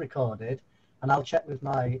 it is recorded, and I'll check with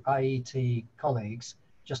my IET colleagues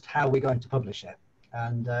just how we're going to publish it.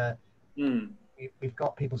 And we've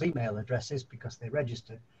got people's email addresses because they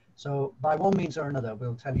registered. So by one means or another,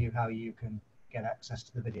 we'll tell you how you can get access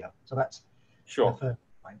to the video. So that's sure. The first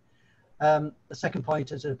point. The second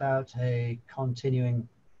point is about a continuing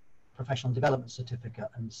professional development certificate,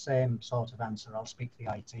 and same sort of answer. I'll speak to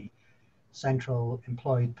the IT central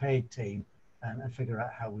employed paid team and figure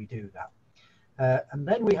out how we do that. And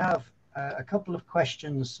then we have a couple of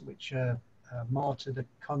questions which are more to the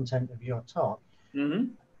content of your talk.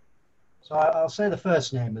 So I'll say the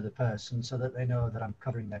first name of the person so that they know that I'm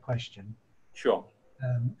covering their question. Sure.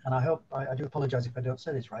 And I hope, I do apologize if I don't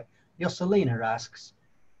say this right. Yoselina asks,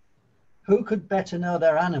 who could better know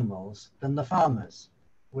their animals than the farmers?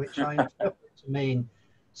 Which I interpret to mean,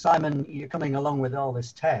 Simon, you're coming along with all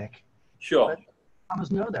this tech. Sure. But farmers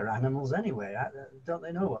know their animals anyway. Don't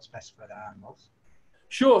they know what's best for their animals?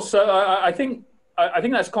 Sure. So I think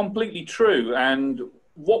that's completely true. And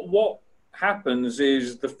what happens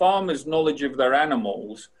is the farmer's knowledge of their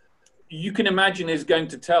animals, you can imagine, is going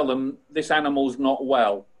to tell them this animal's not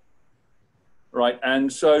well. Right.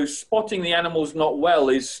 And so spotting the animal's not well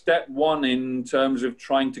is step one in terms of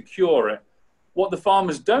trying to cure it. What the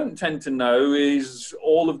farmers don't tend to know is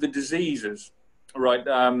all of the diseases, right?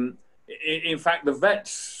 In fact, the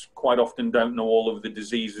vets quite often don't know all of the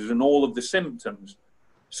diseases and all of the symptoms.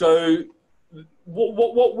 So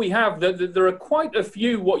what we have, there are quite a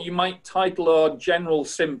few what you might title are general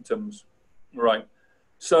symptoms, right?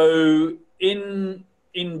 So in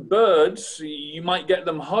birds, you might get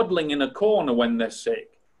them huddling in a corner when they're sick.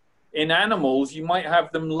 In animals, you might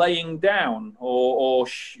have them laying down or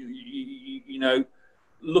you know,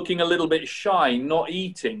 looking a little bit shy, not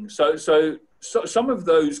eating. So some of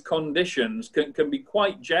those conditions can be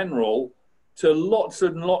quite general to lots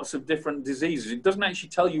and lots of different diseases. It doesn't actually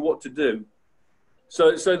tell you what to do.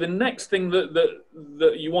 So the next thing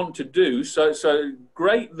that you want to do, so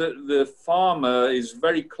great that the farmer is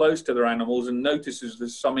very close to their animals and notices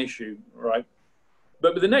there's some issue, right?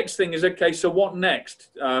 But the next thing is, okay, so what next?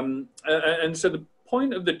 And so the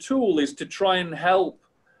point of the tool is to try and help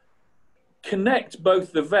connect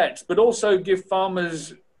both the vets, but also give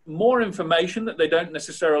farmers more information that they don't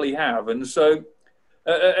necessarily have. And so,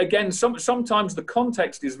 again, sometimes the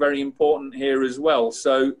context is very important here as well.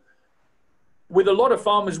 So with a lot of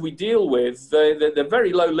farmers we deal with, they're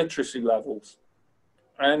very low literacy levels.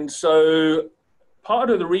 And so part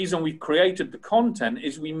of the reason we created the content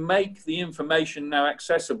is we make the information now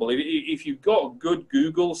accessible. If you've got good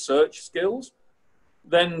Google search skills,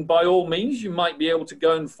 then by all means, you might be able to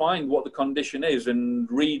go and find what the condition is and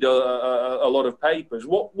read a lot of papers.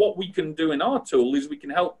 What we can do in our tool is we can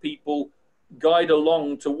help people guide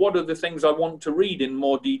along to what are the things I want to read in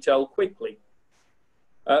more detail quickly.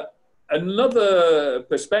 Another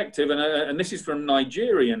perspective, and this is from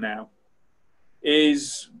Nigeria now,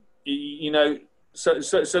 is, you know,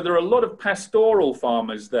 so there are a lot of pastoral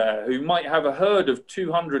farmers there who might have a herd of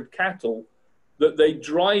 200 cattle that they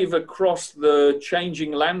drive across the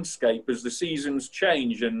changing landscape as the seasons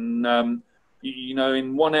change. And, you know,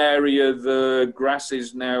 in one area, the grass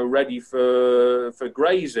is now ready for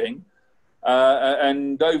grazing.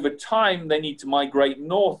 And over time, they need to migrate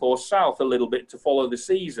north or south a little bit to follow the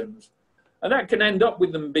seasons. And that can end up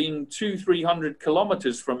with them being 200-300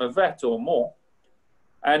 kilometers from a vet or more.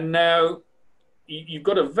 And now you've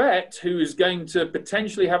got a vet who is going to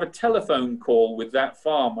potentially have a telephone call with that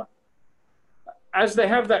farmer. As they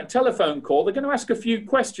have that telephone call, they're going to ask a few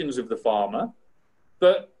questions of the farmer,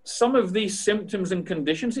 but some of these symptoms and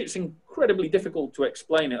conditions, it's incredibly difficult to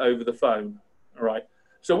explain it over the phone, all right?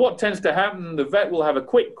 So what tends to happen, the vet will have a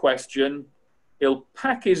quick question, he'll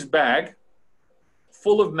pack his bag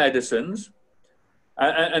full of medicines,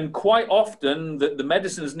 and quite often the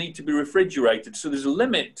medicines need to be refrigerated. So there's a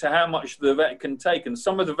limit to how much the vet can take. And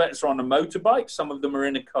some of the vets are on a motorbike, some of them are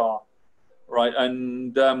in a car, right?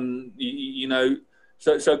 And, you know,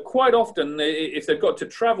 so quite often if they've got to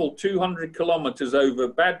travel 200 kilometers over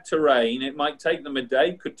bad terrain, it might take them a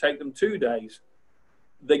day, could take them 2 days.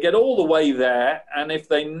 They get all the way there, and if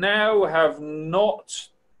they now have not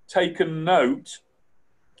taken note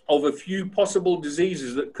of a few possible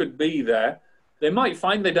diseases that could be there, they might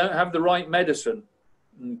find they don't have the right medicine.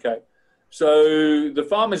 Okay, so the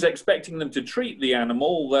farmer's expecting them to treat the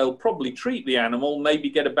animal. They'll probably treat the animal, maybe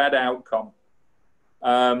get a bad outcome.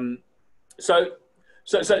 So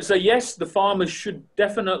yes, the farmers should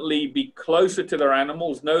definitely be closer to their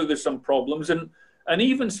animals, know there's some problems, and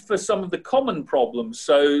even for some of the common problems.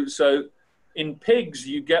 So in pigs,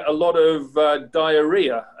 you get a lot of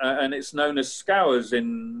diarrhea, and it's known as scours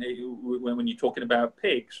when you're talking about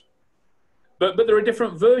pigs. But there are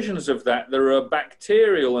different versions of that. There are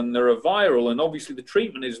bacterial and there are viral, and obviously the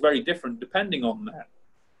treatment is very different depending on that.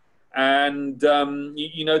 And,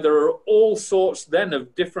 you know, there are all sorts then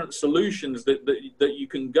of different solutions that you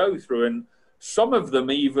can go through. And some of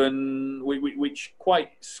them even, which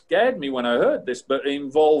quite scared me when I heard this, but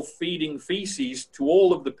involve feeding feces to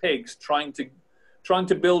all of the pigs, trying to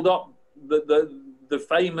build up the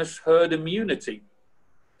famous herd immunity,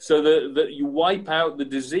 so that you wipe out the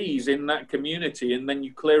disease in that community and then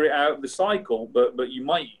you clear it out of the cycle. But you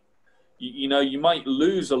might, you know, you might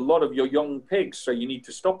lose a lot of your young pigs, so you need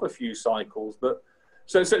to stop a few cycles. But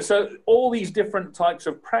so all these different types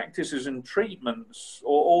of practices and treatments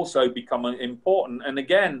also become important. And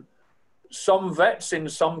again, some vets in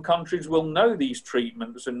some countries will know these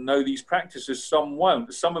treatments and know these practices, some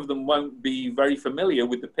won't. Some of them won't be very familiar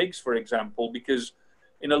with the pigs, for example, because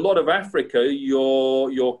in a lot of Africa,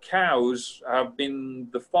 your cows have been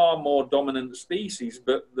the far more dominant species,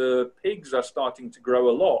 but the pigs are starting to grow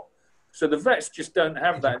a lot. So the vets just don't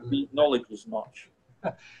have that deep knowledge as much.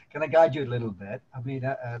 Can I guide you a little bit? I mean,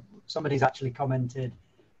 somebody's actually commented,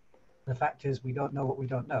 the fact is we don't know what we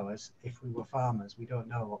don't know. As if we were farmers, we don't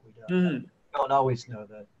know what we don't know. We don't always know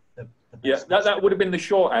the best. Yeah, that would have been the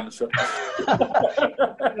short answer.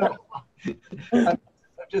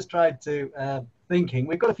 I've just tried to... thinking.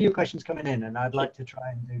 We've got a few questions coming in, and I'd like to try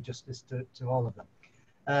and do justice to all of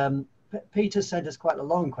them. Peter sent us quite a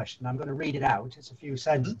long question. I'm going to read it out. It's a few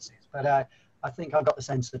sentences, but I think I've got the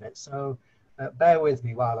sense of it. So bear with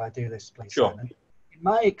me while I do this, please, sure. Simon. In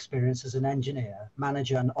my experience as an engineer,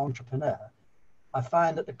 manager, and entrepreneur, I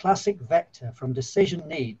find that the classic vector from decision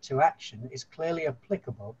need to action is clearly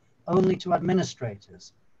applicable only to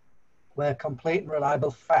administrators, where complete and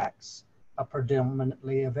reliable facts are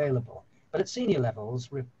predominantly available. But at senior levels,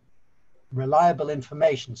 reliable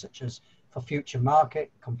information, such as for future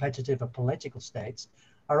market, competitive, or political states,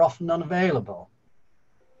 are often unavailable.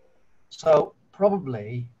 So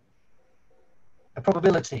probably a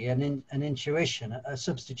probability and an intuition are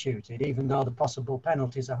substituted, even though the possible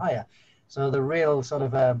penalties are higher. So the real sort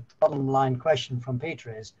of bottom line question from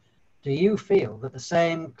Peter is, do you feel that the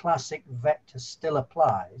same classic vector still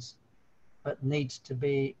applies, but needs to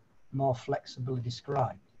be more flexibly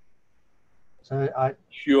described? So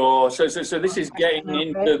sure. So this is getting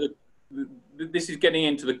into the this is getting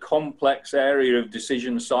into the complex area of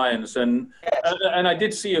decision science, and I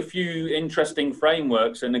did see a few interesting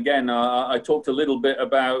frameworks. And again, I talked a little bit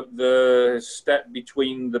about the step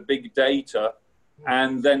between the big data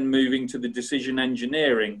and then moving to the decision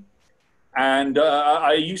engineering. And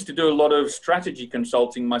I used to do a lot of strategy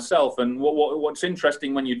consulting myself. And what's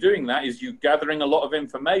interesting when you're doing that is you're gathering a lot of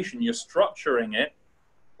information, you're structuring it.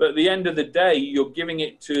 But at the end of the day, you're giving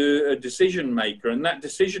it to a decision maker, and that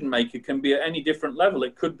decision maker can be at any different level.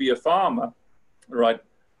 It could be a farmer, right?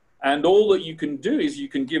 And all that you can do is you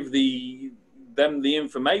can give them the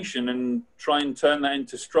information and try and turn that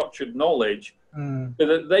into structured knowledge so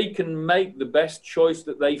that they can make the best choice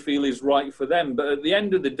that they feel is right for them. But at the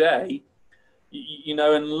end of the day, you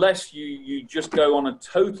know, unless you just go on a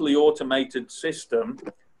totally automated system,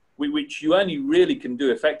 which you only really can do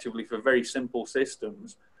effectively for very simple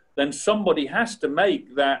systems, then somebody has to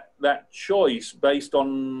make that choice based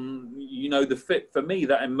on, you know, the fit for me,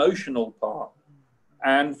 that emotional part.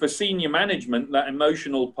 And for senior management, that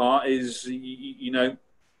emotional part is, you know,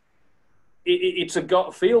 it's a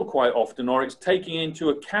gut feel quite often, or it's taking into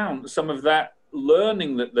account some of that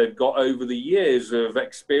learning that they've got over the years of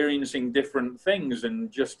experiencing different things.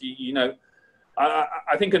 And just, you know,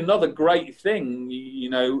 I think another great thing, you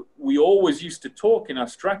know, we always used to talk in our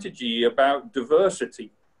strategy about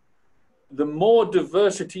diversity. The more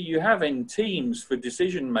diversity you have in teams for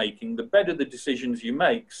decision making, the better the decisions you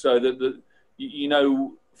make. So that, you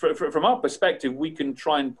know, from our perspective, we can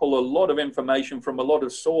try and pull a lot of information from a lot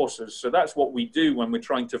of sources. So that's what we do when we're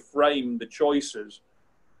trying to frame the choices.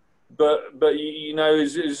 But you know,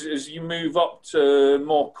 as you move up to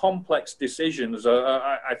more complex decisions,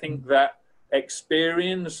 I think that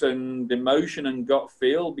experience and emotion and gut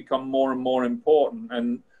feel become more and more important.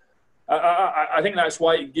 And I think that's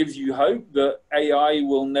why it gives you hope that AI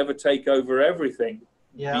will never take over everything.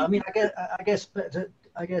 Yeah, I mean, I guess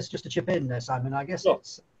just to chip in there, Simon, I guess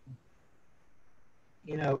it's,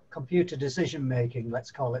 you know, computer decision making,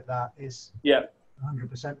 let's call it that, is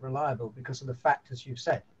 100% reliable because of the factors you've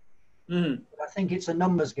said. I think it's a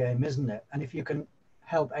numbers game, isn't it? And if you can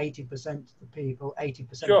help 80% of the people,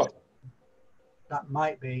 80%, that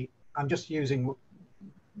might be, I'm just using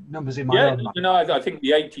numbers in my own mind. You know, I think the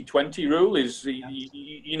 80-20 rule is,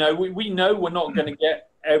 you know, we know we're not going to get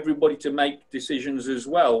everybody to make decisions as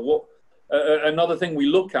well. Another thing we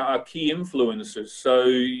look at are key influencers. So,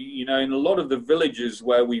 you know, in a lot of the villages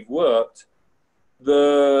where we've worked,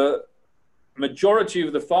 the majority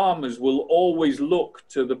of the farmers will always look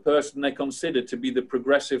to the person they consider to be the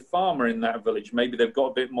progressive farmer in that village. Maybe they've got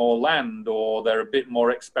a bit more land, or they're a bit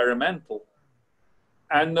more experimental.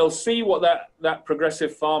 And they'll see what that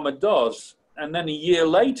progressive farmer does. And then a year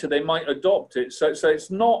later, they might adopt it. So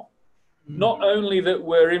it's not only that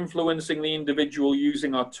we're influencing the individual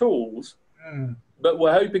using our tools, but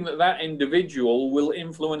we're hoping that that individual will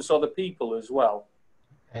influence other people as well.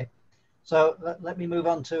 Okay. So let me move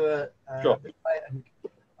on to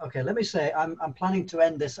okay, let me say I'm planning to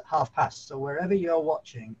end this at past. So wherever you're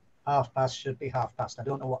watching, past should be past. I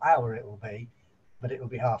don't know what hour it will be, but it will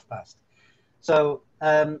be past. So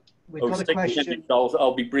we've got a question.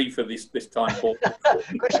 I'll be briefer this time, Paul.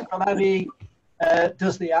 Question from Abby: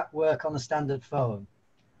 does the app work on a standard phone?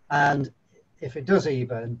 And if it does,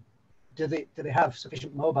 even do they have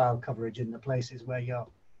sufficient mobile coverage in the places where you're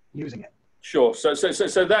using it? Sure. So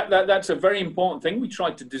that's a very important thing we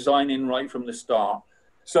tried to design in right from the start.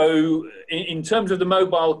 So in terms of the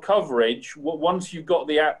mobile coverage, once you've got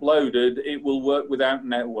the app loaded, it will work without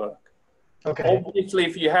network. Okay. Obviously,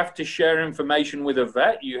 if you have to share information with a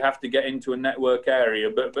vet, you have to get into a network area,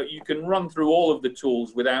 but you can run through all of the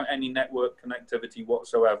tools without any network connectivity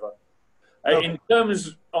whatsoever. Okay. In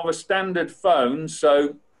terms of a standard phone,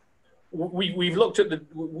 so we've looked at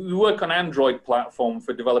we work on Android platform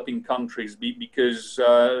for developing countries because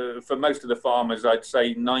for most of the farmers, I'd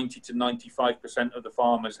say 90 to 95% of the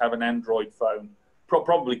farmers have an Android phone,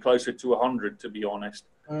 probably closer to 100, to be honest.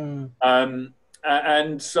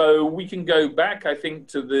 And so we can go back, I think,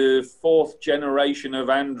 to the 4th generation of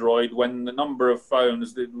Android, when the number of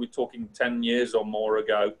phones, that we're talking 10 years or more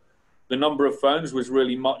ago, the number of phones was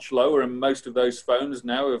really much lower, and most of those phones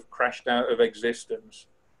now have crashed out of existence.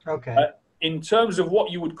 Okay. In terms of what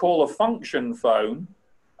you would call a function phone,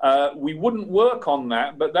 we wouldn't work on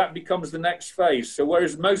that, but that becomes the next phase. So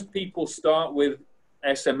whereas most people start with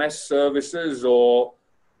SMS services or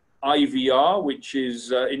IVR, which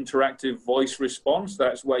is interactive voice response,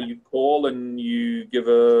 that's where you call and you give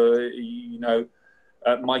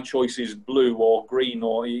my choice is blue or green,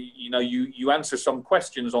 or you answer some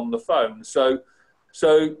questions on the phone. So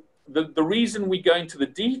the reason we go into the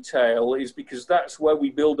detail is because that's where we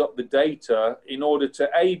build up the data in order to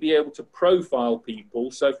be able to profile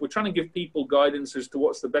people. So if we're trying to give people guidance as to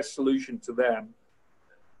what's the best solution to them,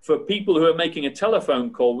 for people who are making a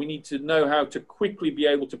telephone call, we need to know how to quickly be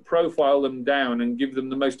able to profile them down and give them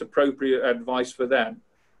the most appropriate advice for them.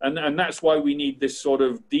 And that's why we need this sort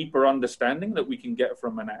of deeper understanding that we can get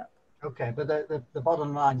from an app. Okay, but the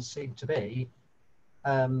bottom line seemed to be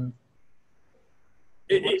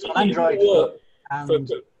it's on Android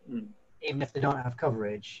and even if they don't have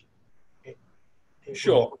coverage, it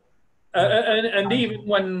sure. And even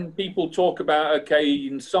when people talk about, okay,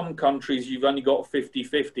 in some countries you've only got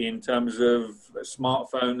 50-50 in terms of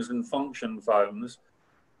smartphones and function phones,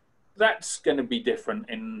 that's going to be different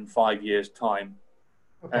in 5 years' time.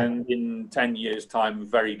 Okay. And in 10 years' time,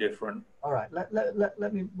 very different. All right, let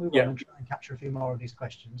me move on and try and capture a few more of these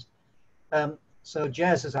questions. So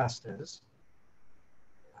Jez has asked us,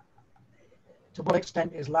 to what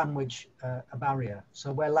extent is language a barrier?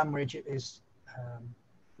 So where language is,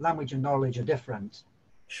 language and knowledge are different.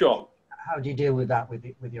 Sure. How do you deal with that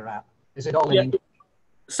with your app? Is it all in English?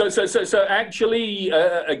 So actually,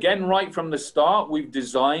 again, right from the start, we've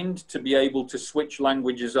designed to be able to switch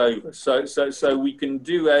languages over. So we can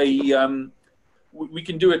do an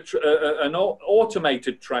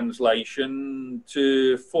automated translation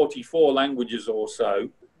to 44 languages or so.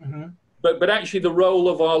 Mm-hmm. But actually the role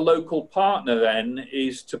of our local partner then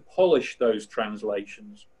is to polish those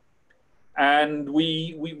translations. And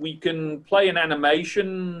we can play an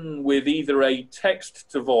animation with either a text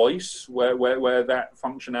to voice where that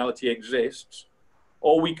functionality exists,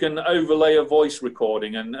 or we can overlay a voice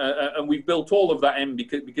recording. And we've built all of that in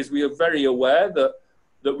because we are very aware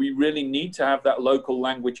that we really need to have that local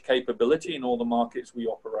language capability in all the markets we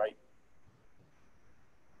operate.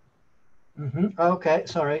 Mm-hmm. Okay,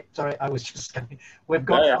 sorry. I was just going. We've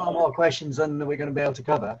got far more questions than we're going to be able to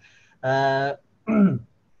cover.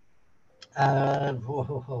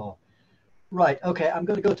 Right. Okay, I'm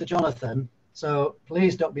going to go to Jonathan. So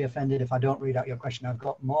please don't be offended if I don't read out your question. I've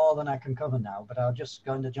got more than I can cover now, but I'll just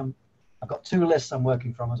going to jump. I've got 2 lists I'm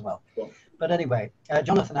working from as well. Sure. But anyway,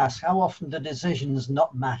 Jonathan asks, how often do decisions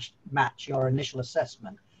not match your initial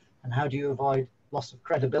assessment, and how do you avoid loss of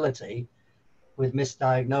credibility with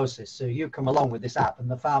misdiagnosis? So you come along with this app and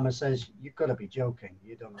the farmer says, you've got to be joking,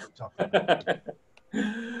 you don't know what you're talking about.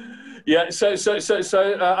 Yeah,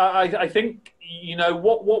 I think, you know,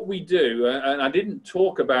 what we do, and I didn't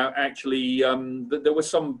talk about actually, that there were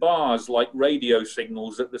some bars like radio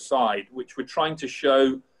signals at the side, which were trying to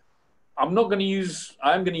show, I'm going to use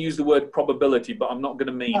the word probability, but I'm not going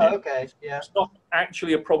to mean it. Okay, yeah. It's not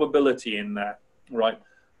actually a probability in there, right?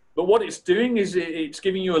 But what it's doing is it's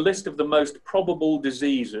giving you a list of the most probable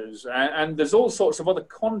diseases. And there's all sorts of other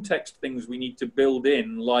context things we need to build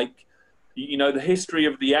in, like, you know, the history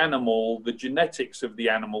of the animal, the genetics of the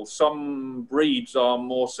animal. Some breeds are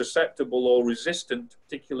more susceptible or resistant to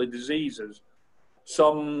particular diseases.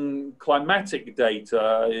 Some climatic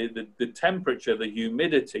data, the temperature, the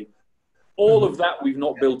humidity, all of that we've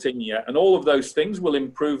not built in yet. And all of those things will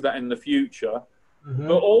improve that in the future. Mm-hmm.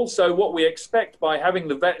 But also what we expect by having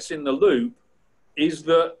the vets in the loop is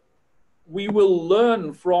that we will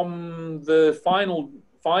learn from the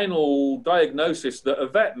final diagnosis that a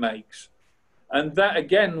vet makes. And that,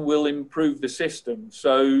 again, will improve the system.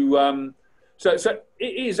 So it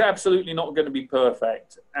is absolutely not going to be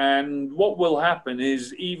perfect. And what will happen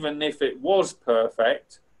is, even if it was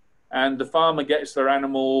perfect and the farmer gets their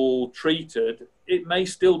animal treated, it may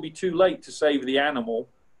still be too late to save the animal.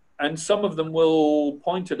 And some of them will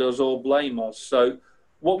point at us or blame us. So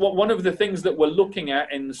one of the things that we're looking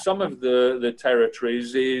at in some of the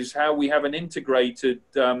territories is how we have an integrated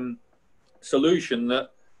solution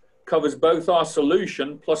that covers both our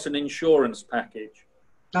solution plus an insurance package.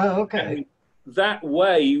 Oh, okay. And that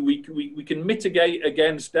way we can mitigate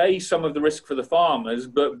against A, some of the risk for the farmers,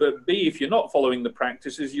 but B, if you're not following the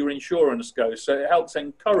practices, your insurance goes. So it helps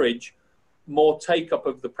encourage more take up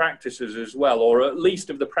of the practices as well, or at least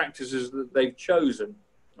of the practices that they've chosen.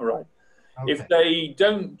 All right. Okay. If they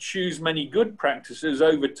don't choose many good practices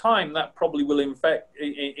over time, that probably will impact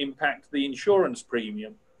the insurance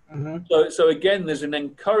premium. Mm-hmm. So again, there's an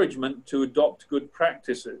encouragement to adopt good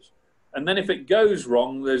practices. And then if it goes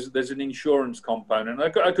wrong, there's an insurance component.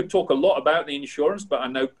 I could talk a lot about the insurance, but I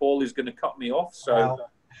know Paul is going to cut me off. So,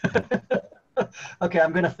 wow. Okay,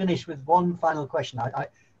 I'm going to finish with one final question.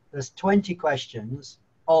 There's 20 questions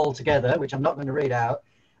all together, which I'm not going to read out.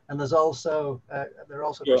 And there's also, there are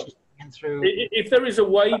also questions looking through. If there is a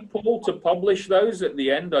way, Paul, to publish those at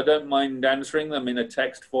the end, I don't mind answering them in a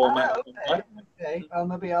text format. Okay. Well,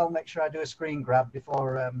 maybe I'll make sure I do a screen grab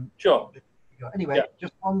before. Sure. Anyway, Yeah.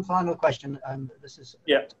 just one final question, and this is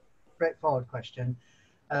a straightforward question.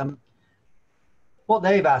 What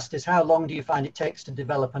they've asked is how long do you find it takes to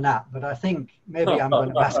develop an app? But I think maybe I'm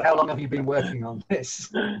going to ask how long have you been working on this?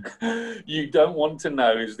 You don't want to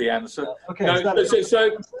know is the answer. Okay. No,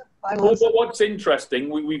 so what's interesting,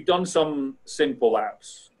 we've done some simple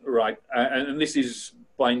apps, right? And this is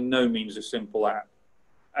by no means a simple app.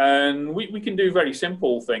 And we can do very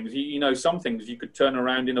simple things. You know, some things you could turn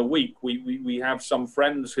around in a week. We have some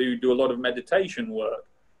friends who do a lot of meditation work.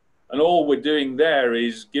 And all we're doing there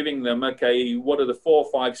is giving them, okay, what are the 4 or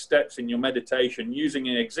 5 steps in your meditation using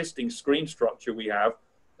an existing screen structure we have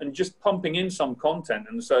and just pumping in some content.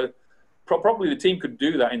 And so probably the team could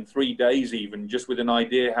do that in 3 days even, just with an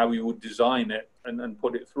idea how we would design it and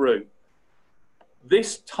put it through.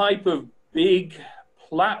 This type of big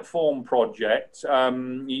platform project,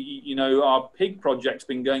 you know, our pig project's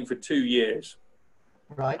been going for 2 years.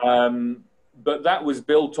 Right. But that was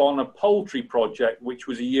built on a poultry project, which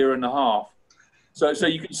was 1.5 years. So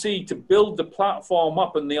you can see to build the platform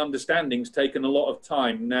up and the understanding's taken a lot of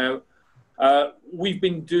time. Now, we've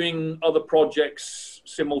been doing other projects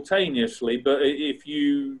simultaneously, but if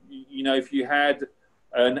you had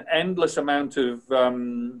an endless amount of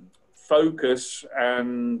focus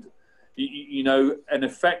and, you know, an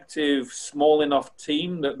effective, small enough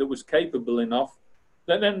team that was capable enough,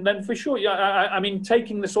 then for sure, yeah. I mean,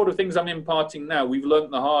 taking the sort of things I'm imparting now, we've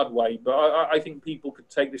learned the hard way. But I think people could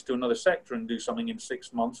take this to another sector and do something in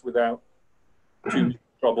 6 months without too much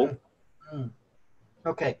trouble.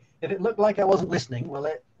 Okay. If it looked like I wasn't listening, well,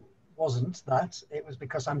 it wasn't that. It was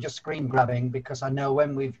because I'm just screen grabbing because I know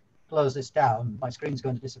when we've closed this down, my screen's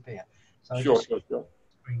going to disappear. So Sure.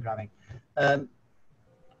 Screen grabbing.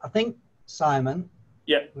 I think, Simon.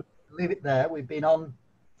 Yeah. We'll leave it there. We've been on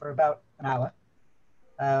for about an hour.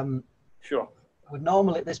 Sure. I would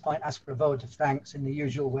normally at this point ask for a vote of thanks in the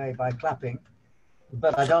usual way by clapping,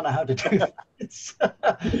 but I don't know how to do that. So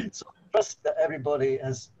I trust that everybody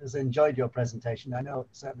has enjoyed your presentation. I know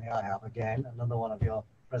certainly I have, again, another one of your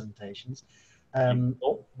presentations.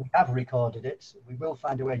 We have recorded it. We will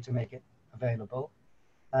find a way to make it available.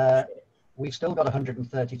 We've still got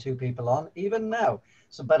 132 people on, even now.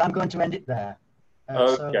 So, but I'm going to end it there.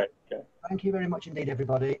 Okay. Thank you very much indeed,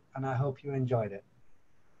 everybody, and I hope you enjoyed it.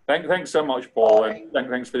 Thanks so much, Paul, and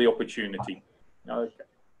thanks for the opportunity. Okay.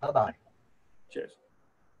 Bye-bye. Cheers.